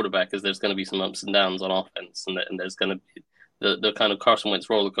Wentz at quarterback, is there's going to be some ups and downs on offense, and there's going to be the kind of Carson Wentz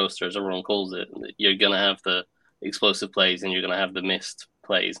roller coaster, as everyone calls it. You're going to have the explosive plays, and you're going to have the missed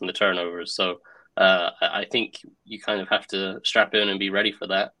plays and the turnovers. So I think you kind of have to strap in and be ready for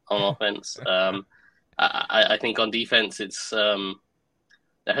that on offense. I think on defense, it's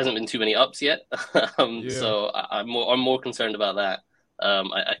there hasn't been too many ups yet, so I'm more concerned about that.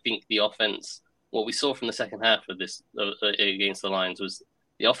 I think the offense, what we saw from the second half of this against the Lions, was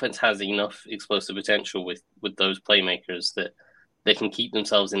the offense has enough explosive potential with those playmakers that they can keep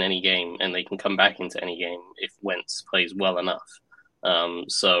themselves in any game, and they can come back into any game if Wentz plays well enough.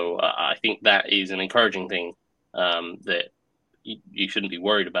 So I think that is an encouraging thing that you shouldn't be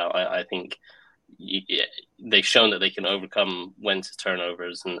worried about. I think they've shown that they can overcome Wentz's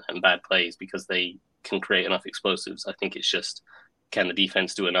turnovers and bad plays because they can create enough explosives. I think it's just, can the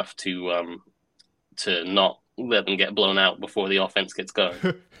defense do enough to not let them get blown out before the offense gets going?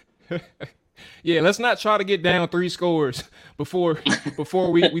 Yeah, let's not try to get down 3 scores before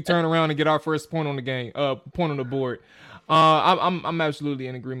we turn around and get our first point on the game, point on the board. I'm absolutely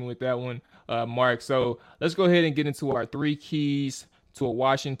in agreement with that one, Mark. So let's go ahead and get into our 3 keys to a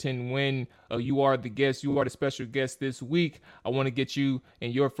Washington win. You are the guest. You are the special guest this week. I want to get you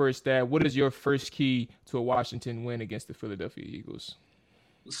in your first stab. What is your first key to a Washington win against the Philadelphia Eagles?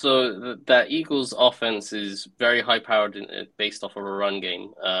 So that Eagles offense is very high-powered based off of a run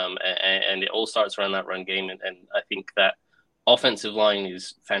game, and it all starts around that run game. And I think that offensive line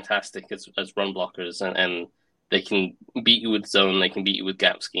is fantastic as run blockers, and they can beat you with zone, they can beat you with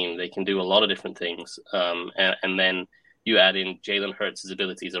gap scheme, they can do a lot of different things. And then you add in Jalen Hurts'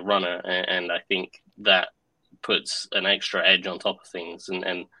 ability as a runner, and I think that puts an extra edge on top of things.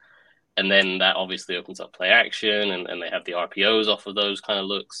 And then that obviously opens up play action, and they have the RPOs off of those kind of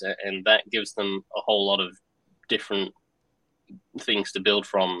looks, and that gives them a whole lot of different things to build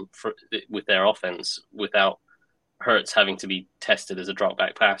from with their offense without Hurts having to be tested as a drop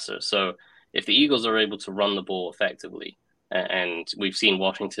back passer. So if the Eagles are able to run the ball effectively, and we've seen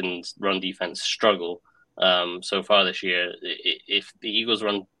Washington's run defense struggle so far this year, if the Eagles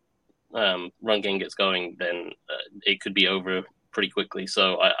run game gets going, then it could be over pretty quickly.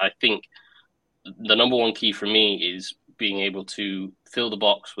 So I think the number one key for me is being able to fill the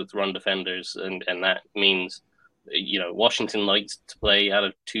box with run defenders, and that means, Washington likes to play out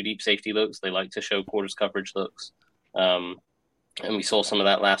of 2 deep safety looks. They like to show quarters coverage looks. And we saw some of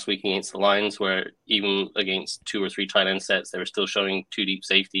that last week against the Lions, where even against 2 or 3 tight end sets, they were still showing 2 deep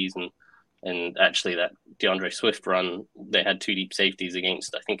safeties. And actually that DeAndre Swift run, they had 2 deep safeties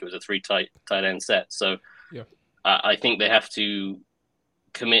against, I think it was a 3 tight end set. So yeah. I think they have to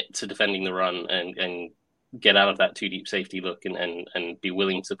commit to defending the run and get out of that 2 deep safety look and be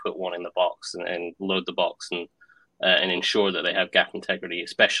willing to put one in the box and load the box and ensure that they have gap integrity,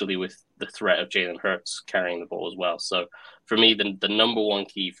 especially with the threat of Jalen Hurts carrying the ball as well. So for me, the number one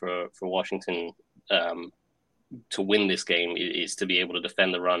key for Washington to win this game is to be able to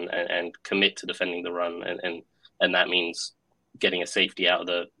defend the run and commit to defending the run. And that means getting a safety out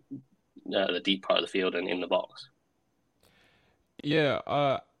of the deep part of the field and in the box. Yeah,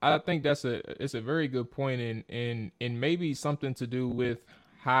 I think it's a very good point, and maybe something to do with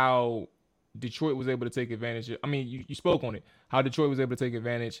how Detroit was able to take advantage. I mean, you spoke on it, how Detroit was able to take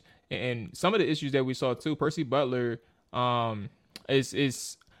advantage, and some of the issues that we saw too. Percy Butler,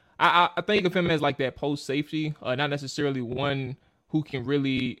 is I think of him as like that post safety, not necessarily one who can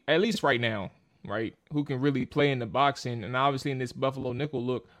really, at least right now, right, who can really play in the box. And obviously in this Buffalo nickel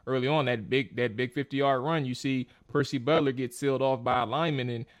look early on, that big 50-yard run, you see Percy Butler get sealed off by a lineman,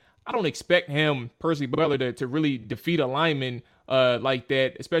 and I don't expect Percy Butler, to really defeat a lineman like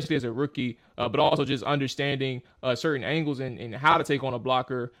that, especially as a rookie, but also just understanding certain angles and how to take on a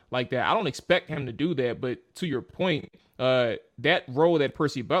blocker like that. I don't expect him to do that, but to your point, that role that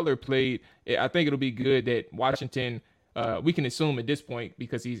Percy Butler played, I think it'll be good that Washington, we can assume at this point,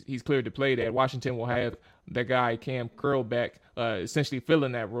 because he's cleared to play, that Washington will have that guy Cam Curl back, essentially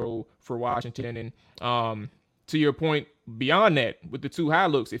filling that role for Washington. And to your point, beyond that, with the 2 high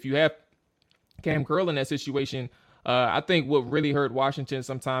looks, if you have Cam Curl in that situation, I think what really hurt Washington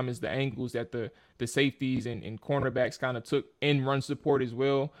sometimes is the angles that the safeties and cornerbacks kind of took in run support as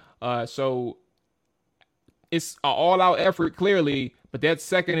well. So it's an all-out effort, clearly, but that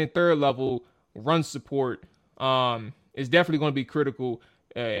second and third level run support is definitely going to be critical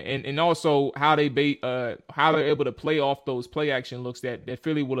and also how they're able to play off those play action looks that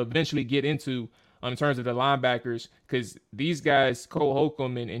Philly will eventually get into in terms of the linebackers, because these guys, Cole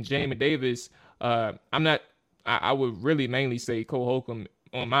Holcomb and Jamin Davis, I would really mainly say Cole Holcomb,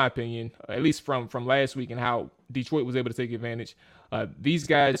 on my opinion, at least from last week and how Detroit was able to take advantage. These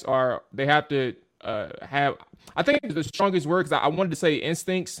guys they have to have, I think the strongest word, because I wanted to say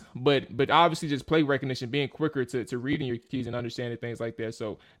instincts, but obviously just play recognition, being quicker to reading your keys and understanding things like that.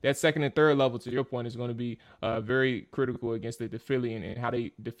 So that second and third level, to your point, is going to be very critical against the Philly and how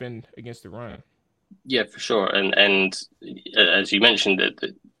they defend against the run. Yeah, for sure. And as you mentioned,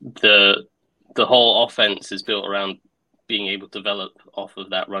 the whole offense is built around being able to develop off of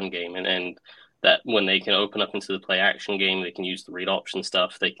that run game, and that when they can open up into the play action game, they can use the read option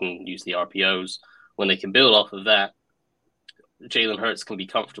stuff, they can use the RPOs. When they can build off of that, Jalen Hurts can be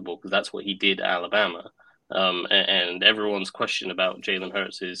comfortable, because that's what he did at Alabama. And everyone's question about Jalen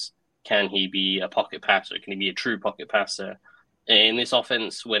Hurts is, can he be a pocket passer? Can he be a true pocket passer? In this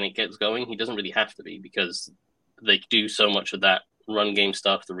offense, when it gets going, he doesn't really have to be, because they do so much of that run game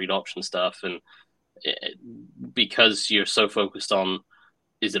stuff, the read option stuff, and because you're so focused on,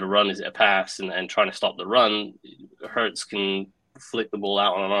 is it a run, is it a pass, and trying to stop the run, Hurts can flick the ball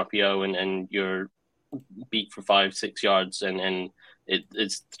out on an RPO and you're beat for 5-6 yards and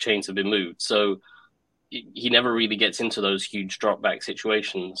it's the chains have been moved. So he never really gets into those huge drop back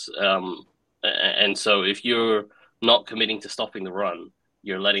situations. And so if you're not committing to stopping the run,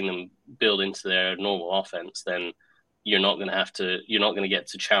 you're letting them build into their normal offense, then you're not going to get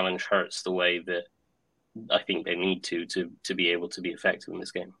to challenge Hurts the way that I think they need to be able to be effective in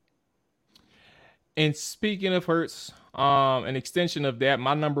this game. And speaking of Hurts, an extension of that,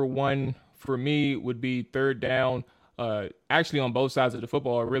 my number one for me would be third down, actually on both sides of the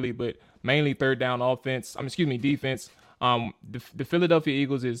football, really, but mainly third down defense. The Philadelphia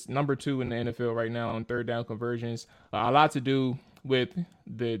Eagles is number 2 in the NFL right now on third down conversions. A lot to do with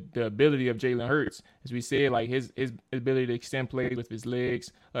the ability of Jalen Hurts. As we said, like his ability to extend plays with his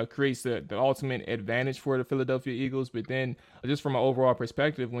legs creates the ultimate advantage for the Philadelphia Eagles. But then just from an overall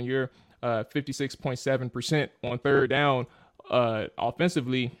perspective, when you're 56.7% on third down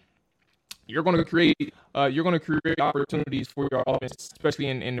offensively, you're going to create opportunities for your offense, especially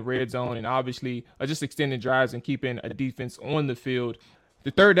in the red zone, and obviously just extending drives and keeping a defense on the field. The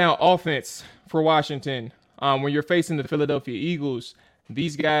third down offense for Washington, when you're facing the Philadelphia Eagles,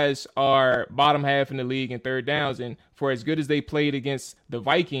 these guys are bottom half in the league in third downs, and for as good as they played against the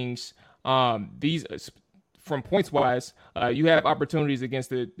Vikings, from points wise, you have opportunities against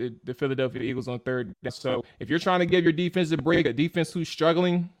the Philadelphia Eagles on third down. So if you're trying to give your defense a break, a defense who's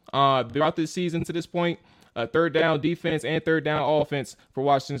struggling throughout this season to this point, third down defense and third down offense for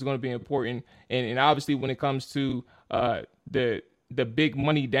Washington is going to be important. And obviously when it comes to the big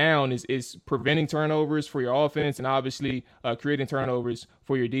money down is preventing turnovers for your offense, and obviously creating turnovers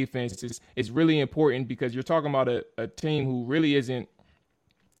for your defense is really important, because you're talking about a team who really isn't.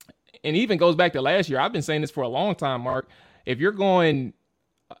 And even goes back to last year. I've been saying this for a long time, Mark. If you're going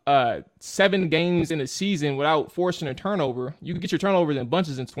 7 games in a season without forcing a turnover, you can get your turnovers in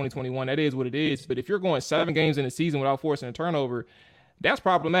bunches in 2021. That is what it is. But if you're going 7 games in a season without forcing a turnover, that's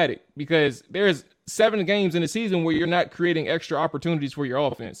problematic, because there's 7 games in a season where you're not creating extra opportunities for your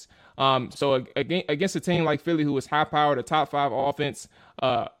offense. So against a team like Philly, who is high-powered, a top 5 offense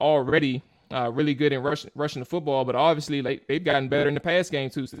already, really good in rushing the football, but obviously they've gotten better in the pass game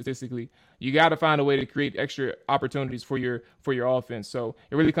too. Statistically, you got to find a way to create extra opportunities for your offense. So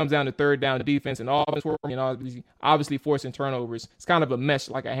it really comes down to third down defense and offense, and obviously forcing turnovers. It's kind of a mesh,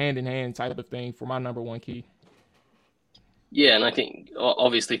 like a hand-in-hand type of thing for my number one key. Yeah, and I think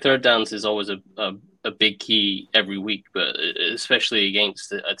obviously third downs is always a big key every week, but especially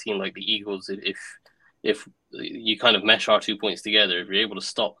against a team like the Eagles, if you kind of mesh our 2 points together, if you're able to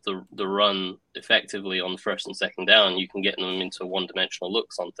stop the run effectively on first and second down, you can get them into one-dimensional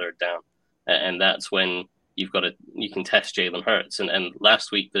looks on third down. And that's when you can test Jalen Hurts. And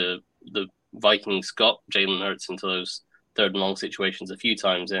last week, the Vikings got Jalen Hurts into those third and long situations a few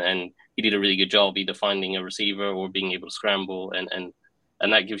times, and he did a really good job either finding a receiver or being able to scramble. And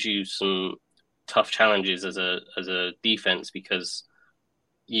that gives you some tough challenges as a defense, because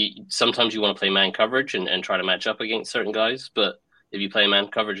sometimes you want to play man coverage and try to match up against certain guys. But if you play man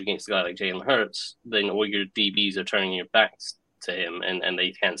coverage against a guy like Jalen Hurts, then all your DBs are turning your backs to him, and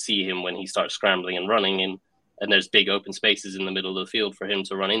they can't see him when he starts scrambling and running, and there's big open spaces in the middle of the field for him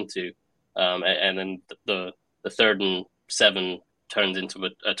to run into. And then the 3rd and 7 turns into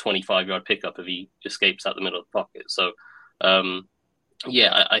a 25-yard pickup if he escapes out the middle of the pocket. So,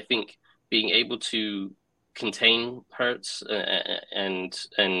 I think being able to contain Hurts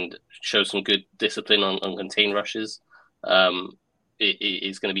and show some good discipline on contain rushes, it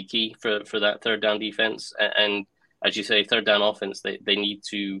is going to be key for that third down defense. And as you say, third down offense, they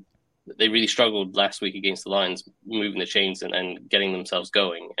really struggled last week against the Lions, moving the chains and getting themselves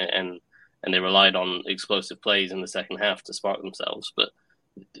going. And they relied on explosive plays in the second half to spark themselves. But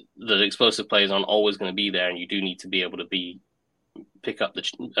the explosive plays aren't always going to be there, and you do need to be able to pick up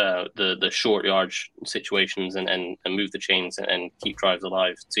the short yardage situations and move the chains and keep drives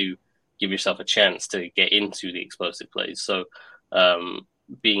alive to give yourself a chance to get into the explosive plays. So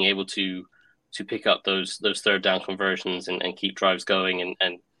being able to pick up those third down conversions and keep drives going,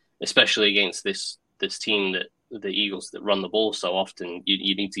 and especially against this team, that the Eagles that run the ball so often,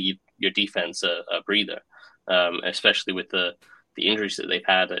 you need to give your defense a breather, especially with the injuries that they've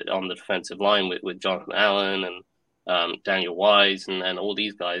had on the defensive line with Jonathan Allen and Daniel Wise and all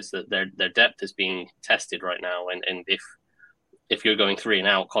these guys. That their depth is being tested right now, and if you're going 3 and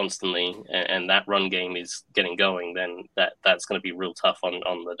out constantly and that run game is getting going, then that's going to be real tough on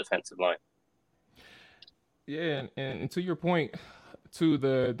the defensive line. Yeah, and to your point, to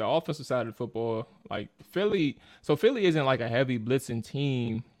the offensive side of football, like Philly isn't like a heavy blitzing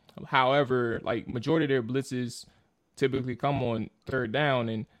team. However, like majority of their blitzes typically come on third down,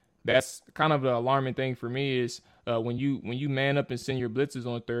 and that's kind of the alarming thing for me is when you man up and send your blitzes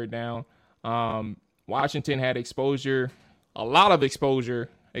on third down. Washington had a lot of exposure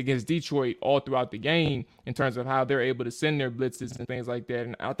against Detroit all throughout the game in terms of how they're able to send their blitzes and things like that.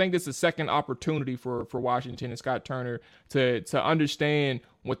 And I think this is a second opportunity for Washington and Scott Turner to understand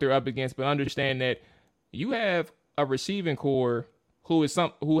what they're up against, but understand that you have a receiving core who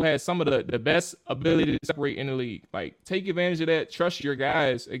has some of the best ability to separate in the league. Like, take advantage of that. Trust your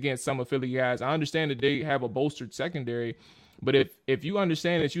guys against some of Philly guys. I understand that they have a bolstered secondary, but if you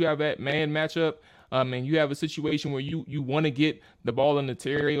understand that you have that man matchup, and you have a situation where you want to get the ball into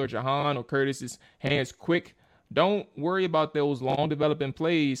Terry or Jahan or Curtis's hands quick, don't worry about those long developing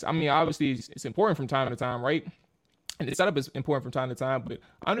plays. I mean, obviously it's important from time to time, right? And the setup is important from time to time, but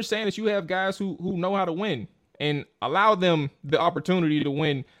understand that you have guys who know how to win and allow them the opportunity to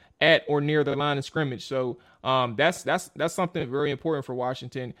win at or near the line of scrimmage. So that's something very important for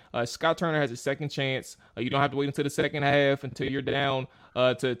Washington. Scott Turner has a second chance. You don't have to wait until the second half until you're down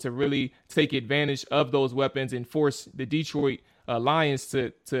to really take advantage of those weapons and force the Detroit Lions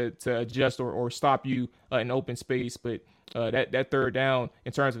to adjust or stop you in open space. But that third down,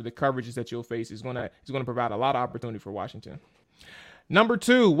 in terms of the coverages that you'll face, is gonna provide a lot of opportunity for Washington. Number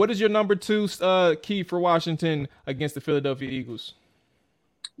 2, what is your number 2 key for Washington against the Philadelphia Eagles?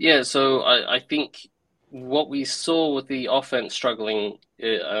 Yeah, so I think what we saw with the offense struggling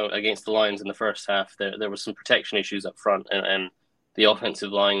against the Lions in the first half, there were some protection issues up front, and the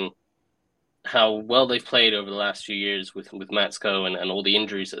offensive line, how well they've played over the last few years with Matsko and all the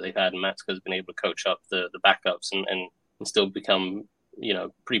injuries that they've had, and Matsko's been able to coach up the backups and still become,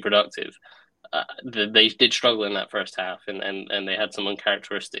 pretty productive. They did struggle in that first half, and they had some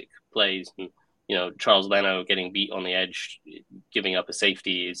uncharacteristic plays. And Charles Leno getting beat on the edge, giving up a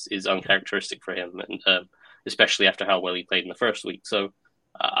safety is uncharacteristic for him, and especially after how well he played in the first week. So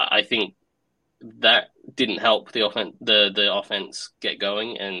I think that didn't help the offense get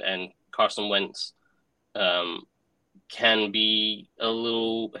going, and Carson Wentz can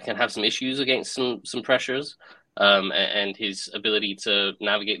have some issues against some pressures, and his ability to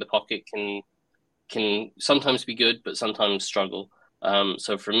navigate the pocket can sometimes be good, but sometimes struggle.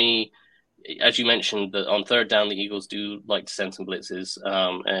 So for me, as you mentioned, that on third down, the Eagles do like to send some blitzes.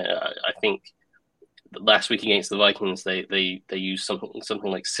 I think last week against the Vikings, they used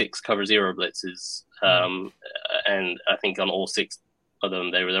something like 6 cover 0 blitzes, and I think on all 6 of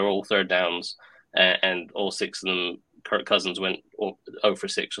them, they were all third downs, and all 6 of them, Kirk Cousins went 0 for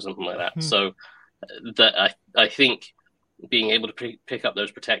 6 or something like that. Mm-hmm. So that I think being able to pick up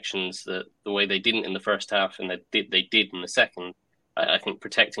those protections the way they didn't in the first half, and they did in the second. I think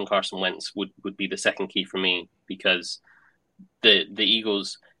protecting Carson Wentz would be the second key for me, because the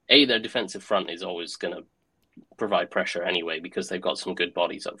Eagles, their defensive front is always going to provide pressure anyway because they've got some good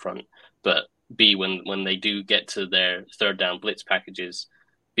bodies up front. But B, when they do get to their third down blitz packages,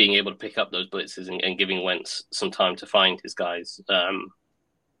 being able to pick up those blitzes and giving Wentz some time to find his guys,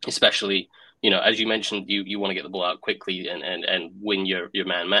 especially, as you mentioned, you want to get the ball out quickly and win your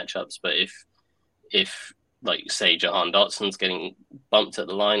man matchups. But if like, say, Jahan Dotson's getting bumped at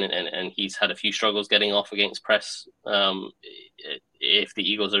the line and he's had a few struggles getting off against press, if the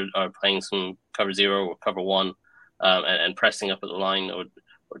Eagles are playing some cover 0 or cover 1 and pressing up at the line or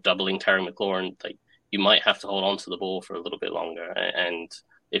doubling Terry McLaurin, like, you might have to hold on to the ball for a little bit longer. And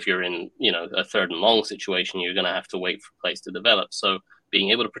if you're in, a third and long situation, you're going to have to wait for plays to develop. So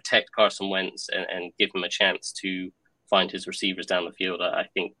being able to protect Carson Wentz and give him a chance to find his receivers down the field, I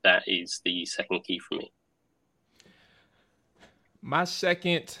think that is the second key for me. My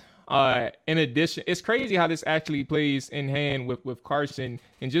second, in addition, it's crazy how this actually plays in hand with Carson.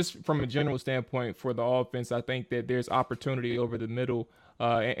 And just from a general standpoint for the offense, I think that there's opportunity over the middle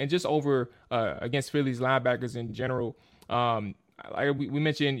and just over against Philly's linebackers in general. Like we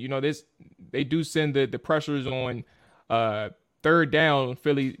mentioned, they do send the pressures on third down.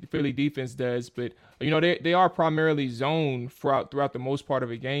 Philly defense does, but they are primarily zone throughout the most part of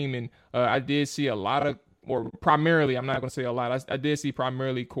the game, and I did see a lot of. Or primarily, I'm not going to say a lot. I did see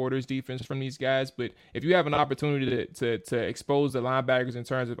primarily quarters defense from these guys, but if you have an opportunity to expose the linebackers in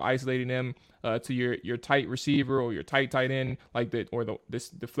terms of isolating them to your tight receiver or your tight end, like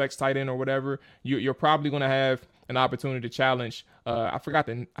the flex tight end or whatever, you're probably going to have an opportunity to challenge. I forgot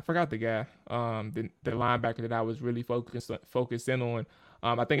the guy, the linebacker that I was really focused in on.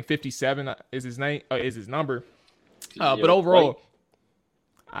 I think 57 is his name, is his number. But overall,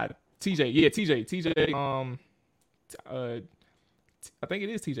 TJ. I think it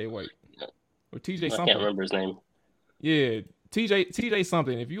is TJ White or TJ something. I can't remember his name. Yeah, TJ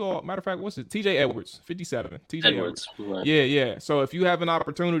something. If you all, matter of fact, what's it? TJ Edwards, 57. TJ Edwards. Right. Yeah. So if you have an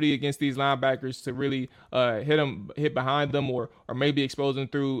opportunity against these linebackers to really hit behind them, or maybe expose them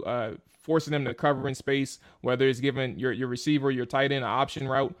through forcing them to cover in space, whether it's giving your receiver, your tight end an option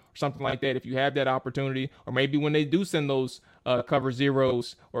route or something like that. If you have that opportunity, or maybe when they do send those cover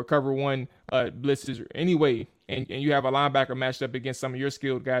zeros or cover one blitzes anyway, and you have a linebacker matched up against some of your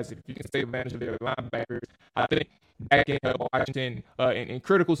skilled guys, if you can take advantage of their linebackers, I think that can help Washington in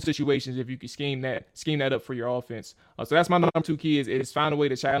critical situations if you can scheme that up for your offense. So that's my number 2 key is find a way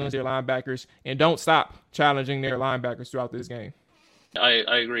to challenge their linebackers and don't stop challenging their linebackers throughout this game.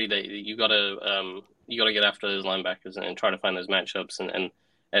 I agree that you gotta get after those linebackers and try to find those matchups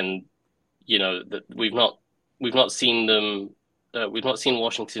and we've not seen them. We've not seen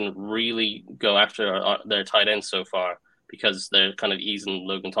Washington really go after their tight ends so far because they're kind of easing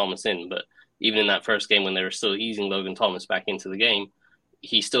Logan Thomas in. But even in that first game when they were still easing Logan Thomas back into the game,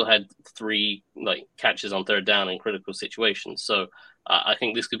 he still had 3 catches on third down in critical situations. So I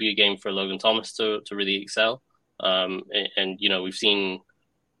think this could be a game for Logan Thomas to really excel. And we've seen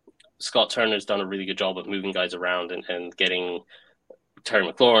Scott Turner's done a really good job of moving guys around and getting Terry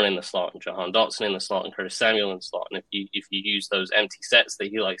McLaurin in the slot and Jahan Dotson in the slot and Curtis Samuel in the slot. And if you use those empty sets that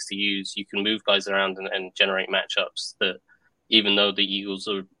he likes to use, you can move guys around and generate matchups that, even though the Eagles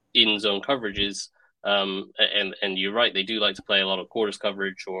are in zone coverages, and you're right, they do like to play a lot of quarters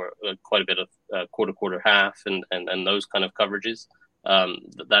coverage or quite a bit of quarter half and those kind of coverages.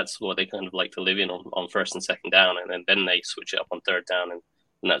 That's what they kind of like to live in on first and second down, and then they switch it up on third down, and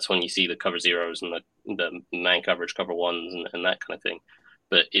that's when you see the cover zeros and the man coverage cover ones and that kind of thing.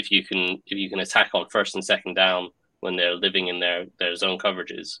 But if you can attack on first and second down when they're living in their zone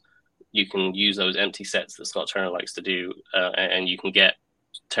coverages, you can use those empty sets that Scott Turner likes to do, and you can get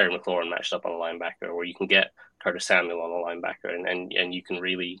Terry McLaurin matched up on a linebacker, or you can get Curtis Samuel on a linebacker, and you can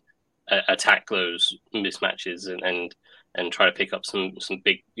really attack those mismatches and try to pick up some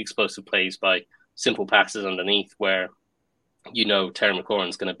big explosive plays by simple passes underneath where Terry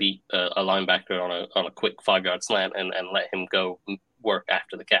McLaurin's going to beat a linebacker on a quick 5-yard slant and let him go work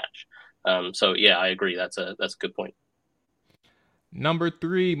after the catch. So yeah, I agree. That's a good point. Number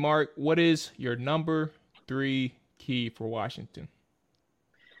 3, Mark, what is your number 3 key for Washington?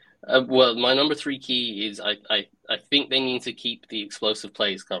 Well, my number 3 key is I think they need to keep the explosive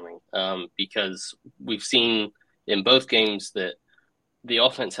plays coming because we've seen in both games that the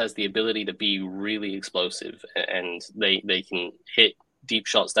offense has the ability to be really explosive, and they can hit deep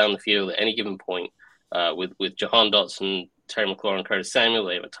shots down the field at any given point. With Jahan Dotson, Terry McLaurin, Curtis Samuel,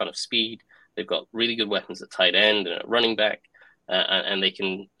 they have a ton of speed. They've got really good weapons at tight end and at running back, and they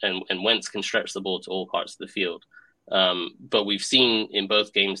can and Wentz can stretch the ball to all parts of the field. But we've seen in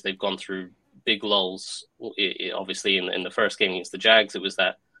both games they've gone through big lulls. Obviously, in the first game against the Jags, it was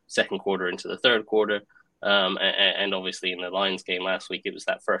that second quarter into the third quarter. And obviously in the Lions game last week, it was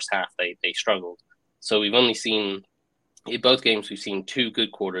that first half they struggled. So we've only seen, in both games, we've seen 2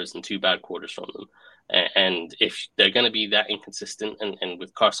 good quarters and 2 bad quarters from them. And if they're going to be that inconsistent, and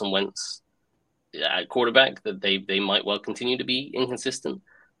with Carson Wentz at quarterback, that they might well continue to be inconsistent,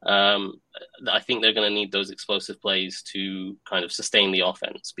 I think they're going to need those explosive plays to kind of sustain the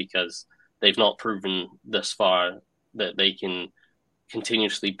offense, because they've not proven thus far that they can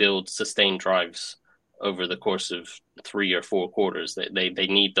continuously build sustained drives over the course of 3 or 4 quarters. They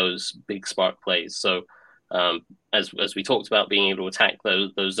need those big spark plays. So As we talked about, being able to attack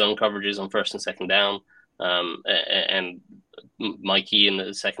those zone coverages on first and second down, and Mikey in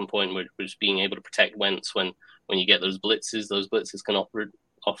the second point was being able to protect Wentz when you get those blitzes. Those blitzes can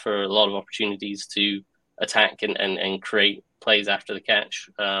offer a lot of opportunities to attack and create plays after the catch.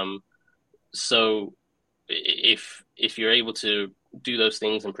 So if you're able to do those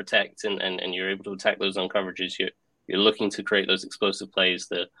things and protect and you're able to attack those zone coverages, you're looking to create those explosive plays,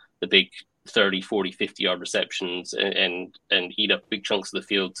 the big 30, 40, 50-yard receptions and eat up big chunks of the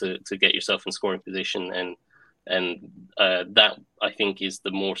field to get yourself in scoring position. And that, I think, is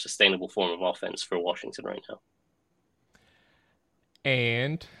the more sustainable form of offense for Washington right now.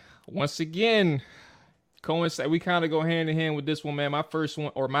 And once again, we kind of go hand in hand with this one, man. My first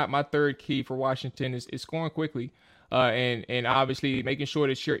one, or my third key for Washington is scoring quickly, and obviously making sure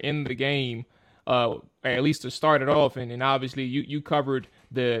that you're in the game, at least to start it off. And obviously you covered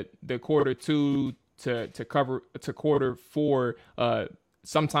the quarter two to quarter four.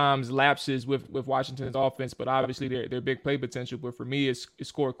 Sometimes lapses with Washington's offense, but obviously their big play potential. But for me, it's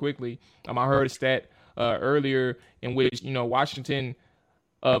score quickly. I heard a stat earlier in which, Washington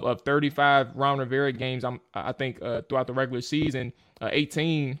of 35 Ron Rivera games, I think throughout the regular season,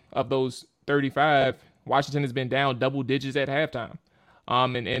 18 of those 35, Washington has been down double digits at halftime.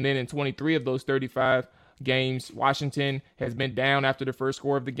 And then in 23 of those 35 games, Washington has been down after the first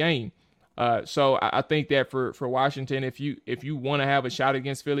score of the game. So I think that for Washington, if you want to have a shot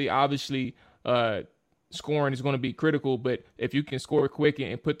against Philly, obviously scoring is going to be critical. But if you can score quick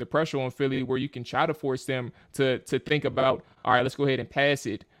and put the pressure on Philly, where you can try to force them to think about, all right, let's go ahead and pass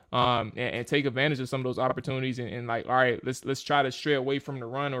it, and take advantage of some of those opportunities, and like, all right, let's try to stray away from the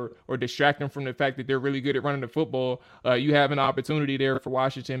run or distract them from the fact that they're really good at running the football. You have an opportunity there for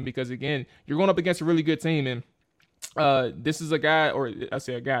Washington, because again, you're going up against a really good team, and this is a guy, or I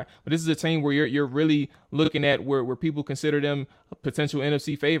say a guy, but this is a team where you're really looking at where people consider them potential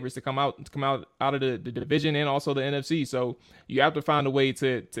NFC favorites to come out of the division and also the NFC. So you have to find a way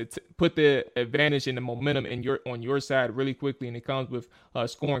to put the advantage and the momentum on your side really quickly, and it comes with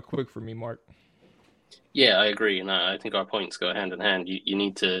scoring quick for me, Mark. Yeah, I agree, and I think our points go hand in hand. You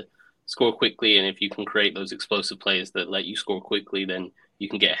need to score quickly, and if you can create those explosive plays that let you score quickly, then you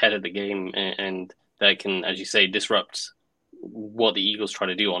can get ahead of the game, and that can, as you say, disrupt what the Eagles try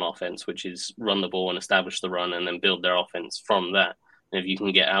to do on offense, which is run the ball and establish the run and then build their offense from that. And if you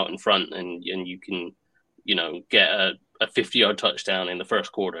can get out in front and you can, get a 50-yard touchdown in the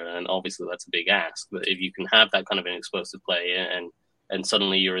first quarter, and obviously that's a big ask, but if you can have that kind of an explosive play and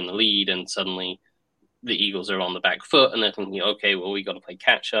suddenly you're in the lead and suddenly the Eagles are on the back foot and they're thinking, okay, well, we got to play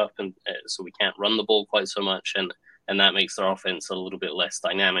catch up, and so we can't run the ball quite so much. And that makes their offense a little bit less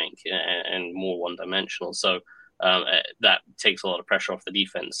dynamic and more one-dimensional. So that takes a lot of pressure off the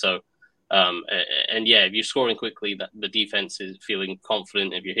defense. So, if you're scoring quickly, the defense is feeling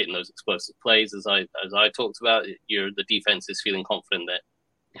confident. If you're hitting those explosive plays, as I talked about, the defense is feeling confident that,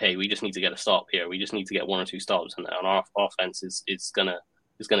 hey, we just need to get a stop here. We just need to get one or two stops, and our offense is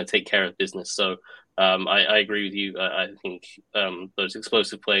gonna take care of business. So I agree with you. I think those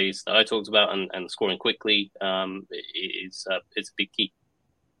explosive plays that I talked about and scoring quickly is a big key.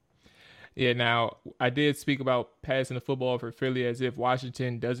 Yeah, now I did speak about passing the football for Philly as if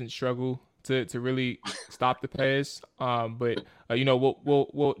Washington doesn't struggle to really stop the pass. But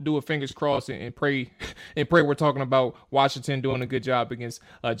we'll do a fingers crossed and pray we're talking about Washington doing a good job against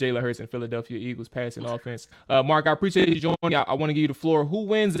Jalen Hurts and Philadelphia Eagles passing offense. Mark, I appreciate you joining. I want to give you the floor. Who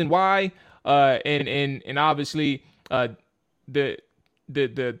wins and why? And obviously the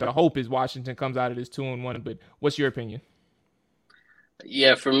hope is Washington comes out of this 2-1. But what's your opinion?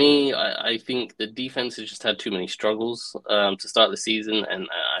 Yeah, for me, I think the defense has just had too many struggles to start the season, and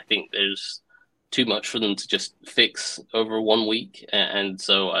I think there's too much for them to just fix over 1 week. And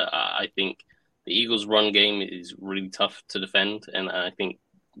so I think the Eagles' run game is really tough to defend, and I think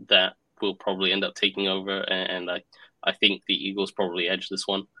that will probably end up taking over. And I think the Eagles probably edge this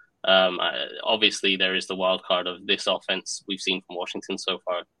one. Obviously, there is the wild card of this offense we've seen from Washington so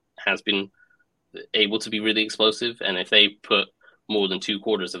far has been able to be really explosive, and if they put more than 2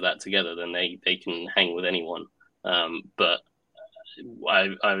 quarters of that together, then they can hang with anyone. But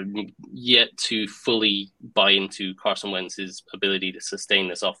I'm yet to fully buy into Carson Wentz's ability to sustain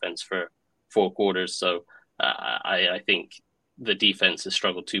this offense for 4 quarters. So I think the defense has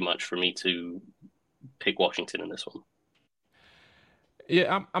struggled too much for me to pick Washington in this one.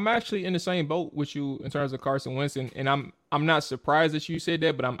 Yeah, I'm actually in the same boat with you in terms of Carson Wentz, and I'm not surprised that you said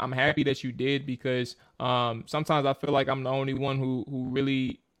that, but I'm happy that you did, because sometimes I feel like I'm the only one who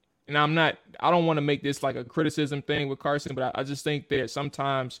really and I don't want to make this like a criticism thing with Carson, but I just think that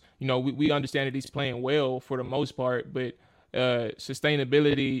sometimes, we understand that he's playing well for the most part, but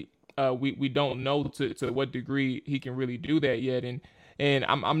sustainability, we don't know to what degree he can really do that yet. And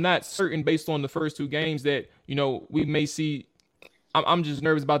I'm not certain based on the first two games that, we may see. I'm just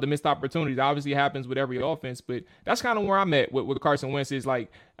nervous about the missed opportunities. It obviously happens with every offense, but that's kind of where I'm at with Carson Wentz. Is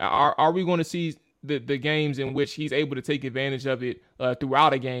like, are we going to see the games in which he's able to take advantage of it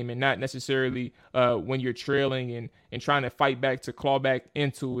throughout a game, and not necessarily when you're trailing and trying to fight back to claw back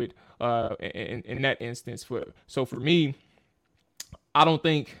into it in that instance. So for me, I don't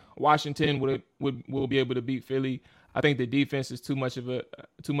think Washington will be able to beat Philly. I think the defense is too much of an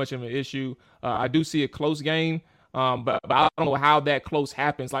issue. I do see a close game. But I don't know how that close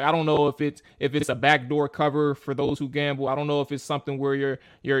happens. Like, I don't know if it's a backdoor cover for those who gamble. I don't know if it's something where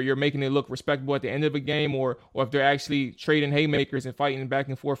you're making it look respectable at the end of a game, or if they're actually trading haymakers and fighting back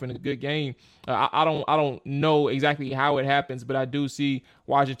and forth in a good game. I don't know exactly how it happens, but I do see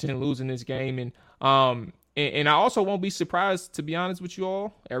Washington losing this game, and I also won't be surprised, to be honest with you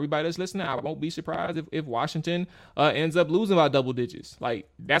all, everybody that's listening, I won't be surprised if Washington ends up losing by double digits. Like,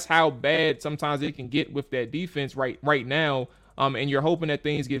 that's how bad sometimes it can get with that defense right now. And you're hoping that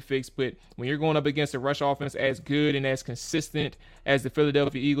things get fixed. But when you're going up against a rush offense as good and as consistent as the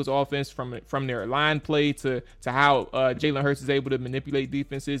Philadelphia Eagles offense, from their line play to how Jalen Hurts is able to manipulate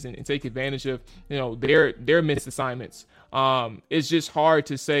defenses and take advantage of their missed assignments, it's just hard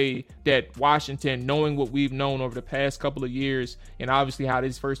to say that Washington, knowing what we've known over the past couple of years and obviously how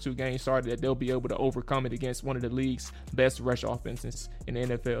these first two games started, that they'll be able to overcome it against one of the league's best rush offenses in the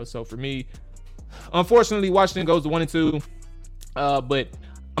NFL. So for me, unfortunately, Washington goes to 1-2. But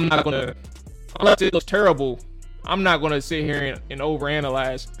I'm not going to, unless it looks terrible, I'm not going to sit here and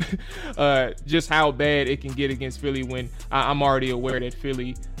overanalyze just how bad it can get against Philly when I'm already aware that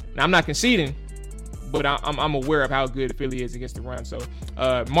Philly, now I'm not conceding, but I'm aware of how good Philly is against the run. So,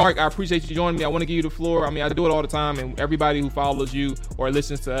 Mark, I appreciate you joining me. I want to give you the floor. I mean, I do it all the time, and everybody who follows you or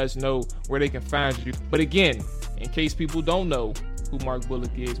listens to us know where they can find you. But again, in case people don't know who Mark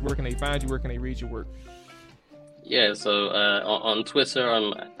Bullock is, where can they find you? Where can they read your work? Yeah, so on Twitter,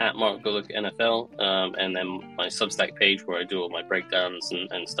 I'm at Mark Bullock NFL, and then my Substack page where I do all my breakdowns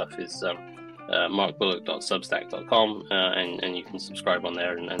and stuff is markbullock.substack.com, and you can subscribe on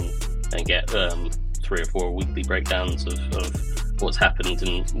there and get 3 or 4 weekly breakdowns of what's happened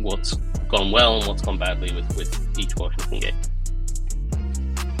and what's gone well and what's gone badly with each Washington game.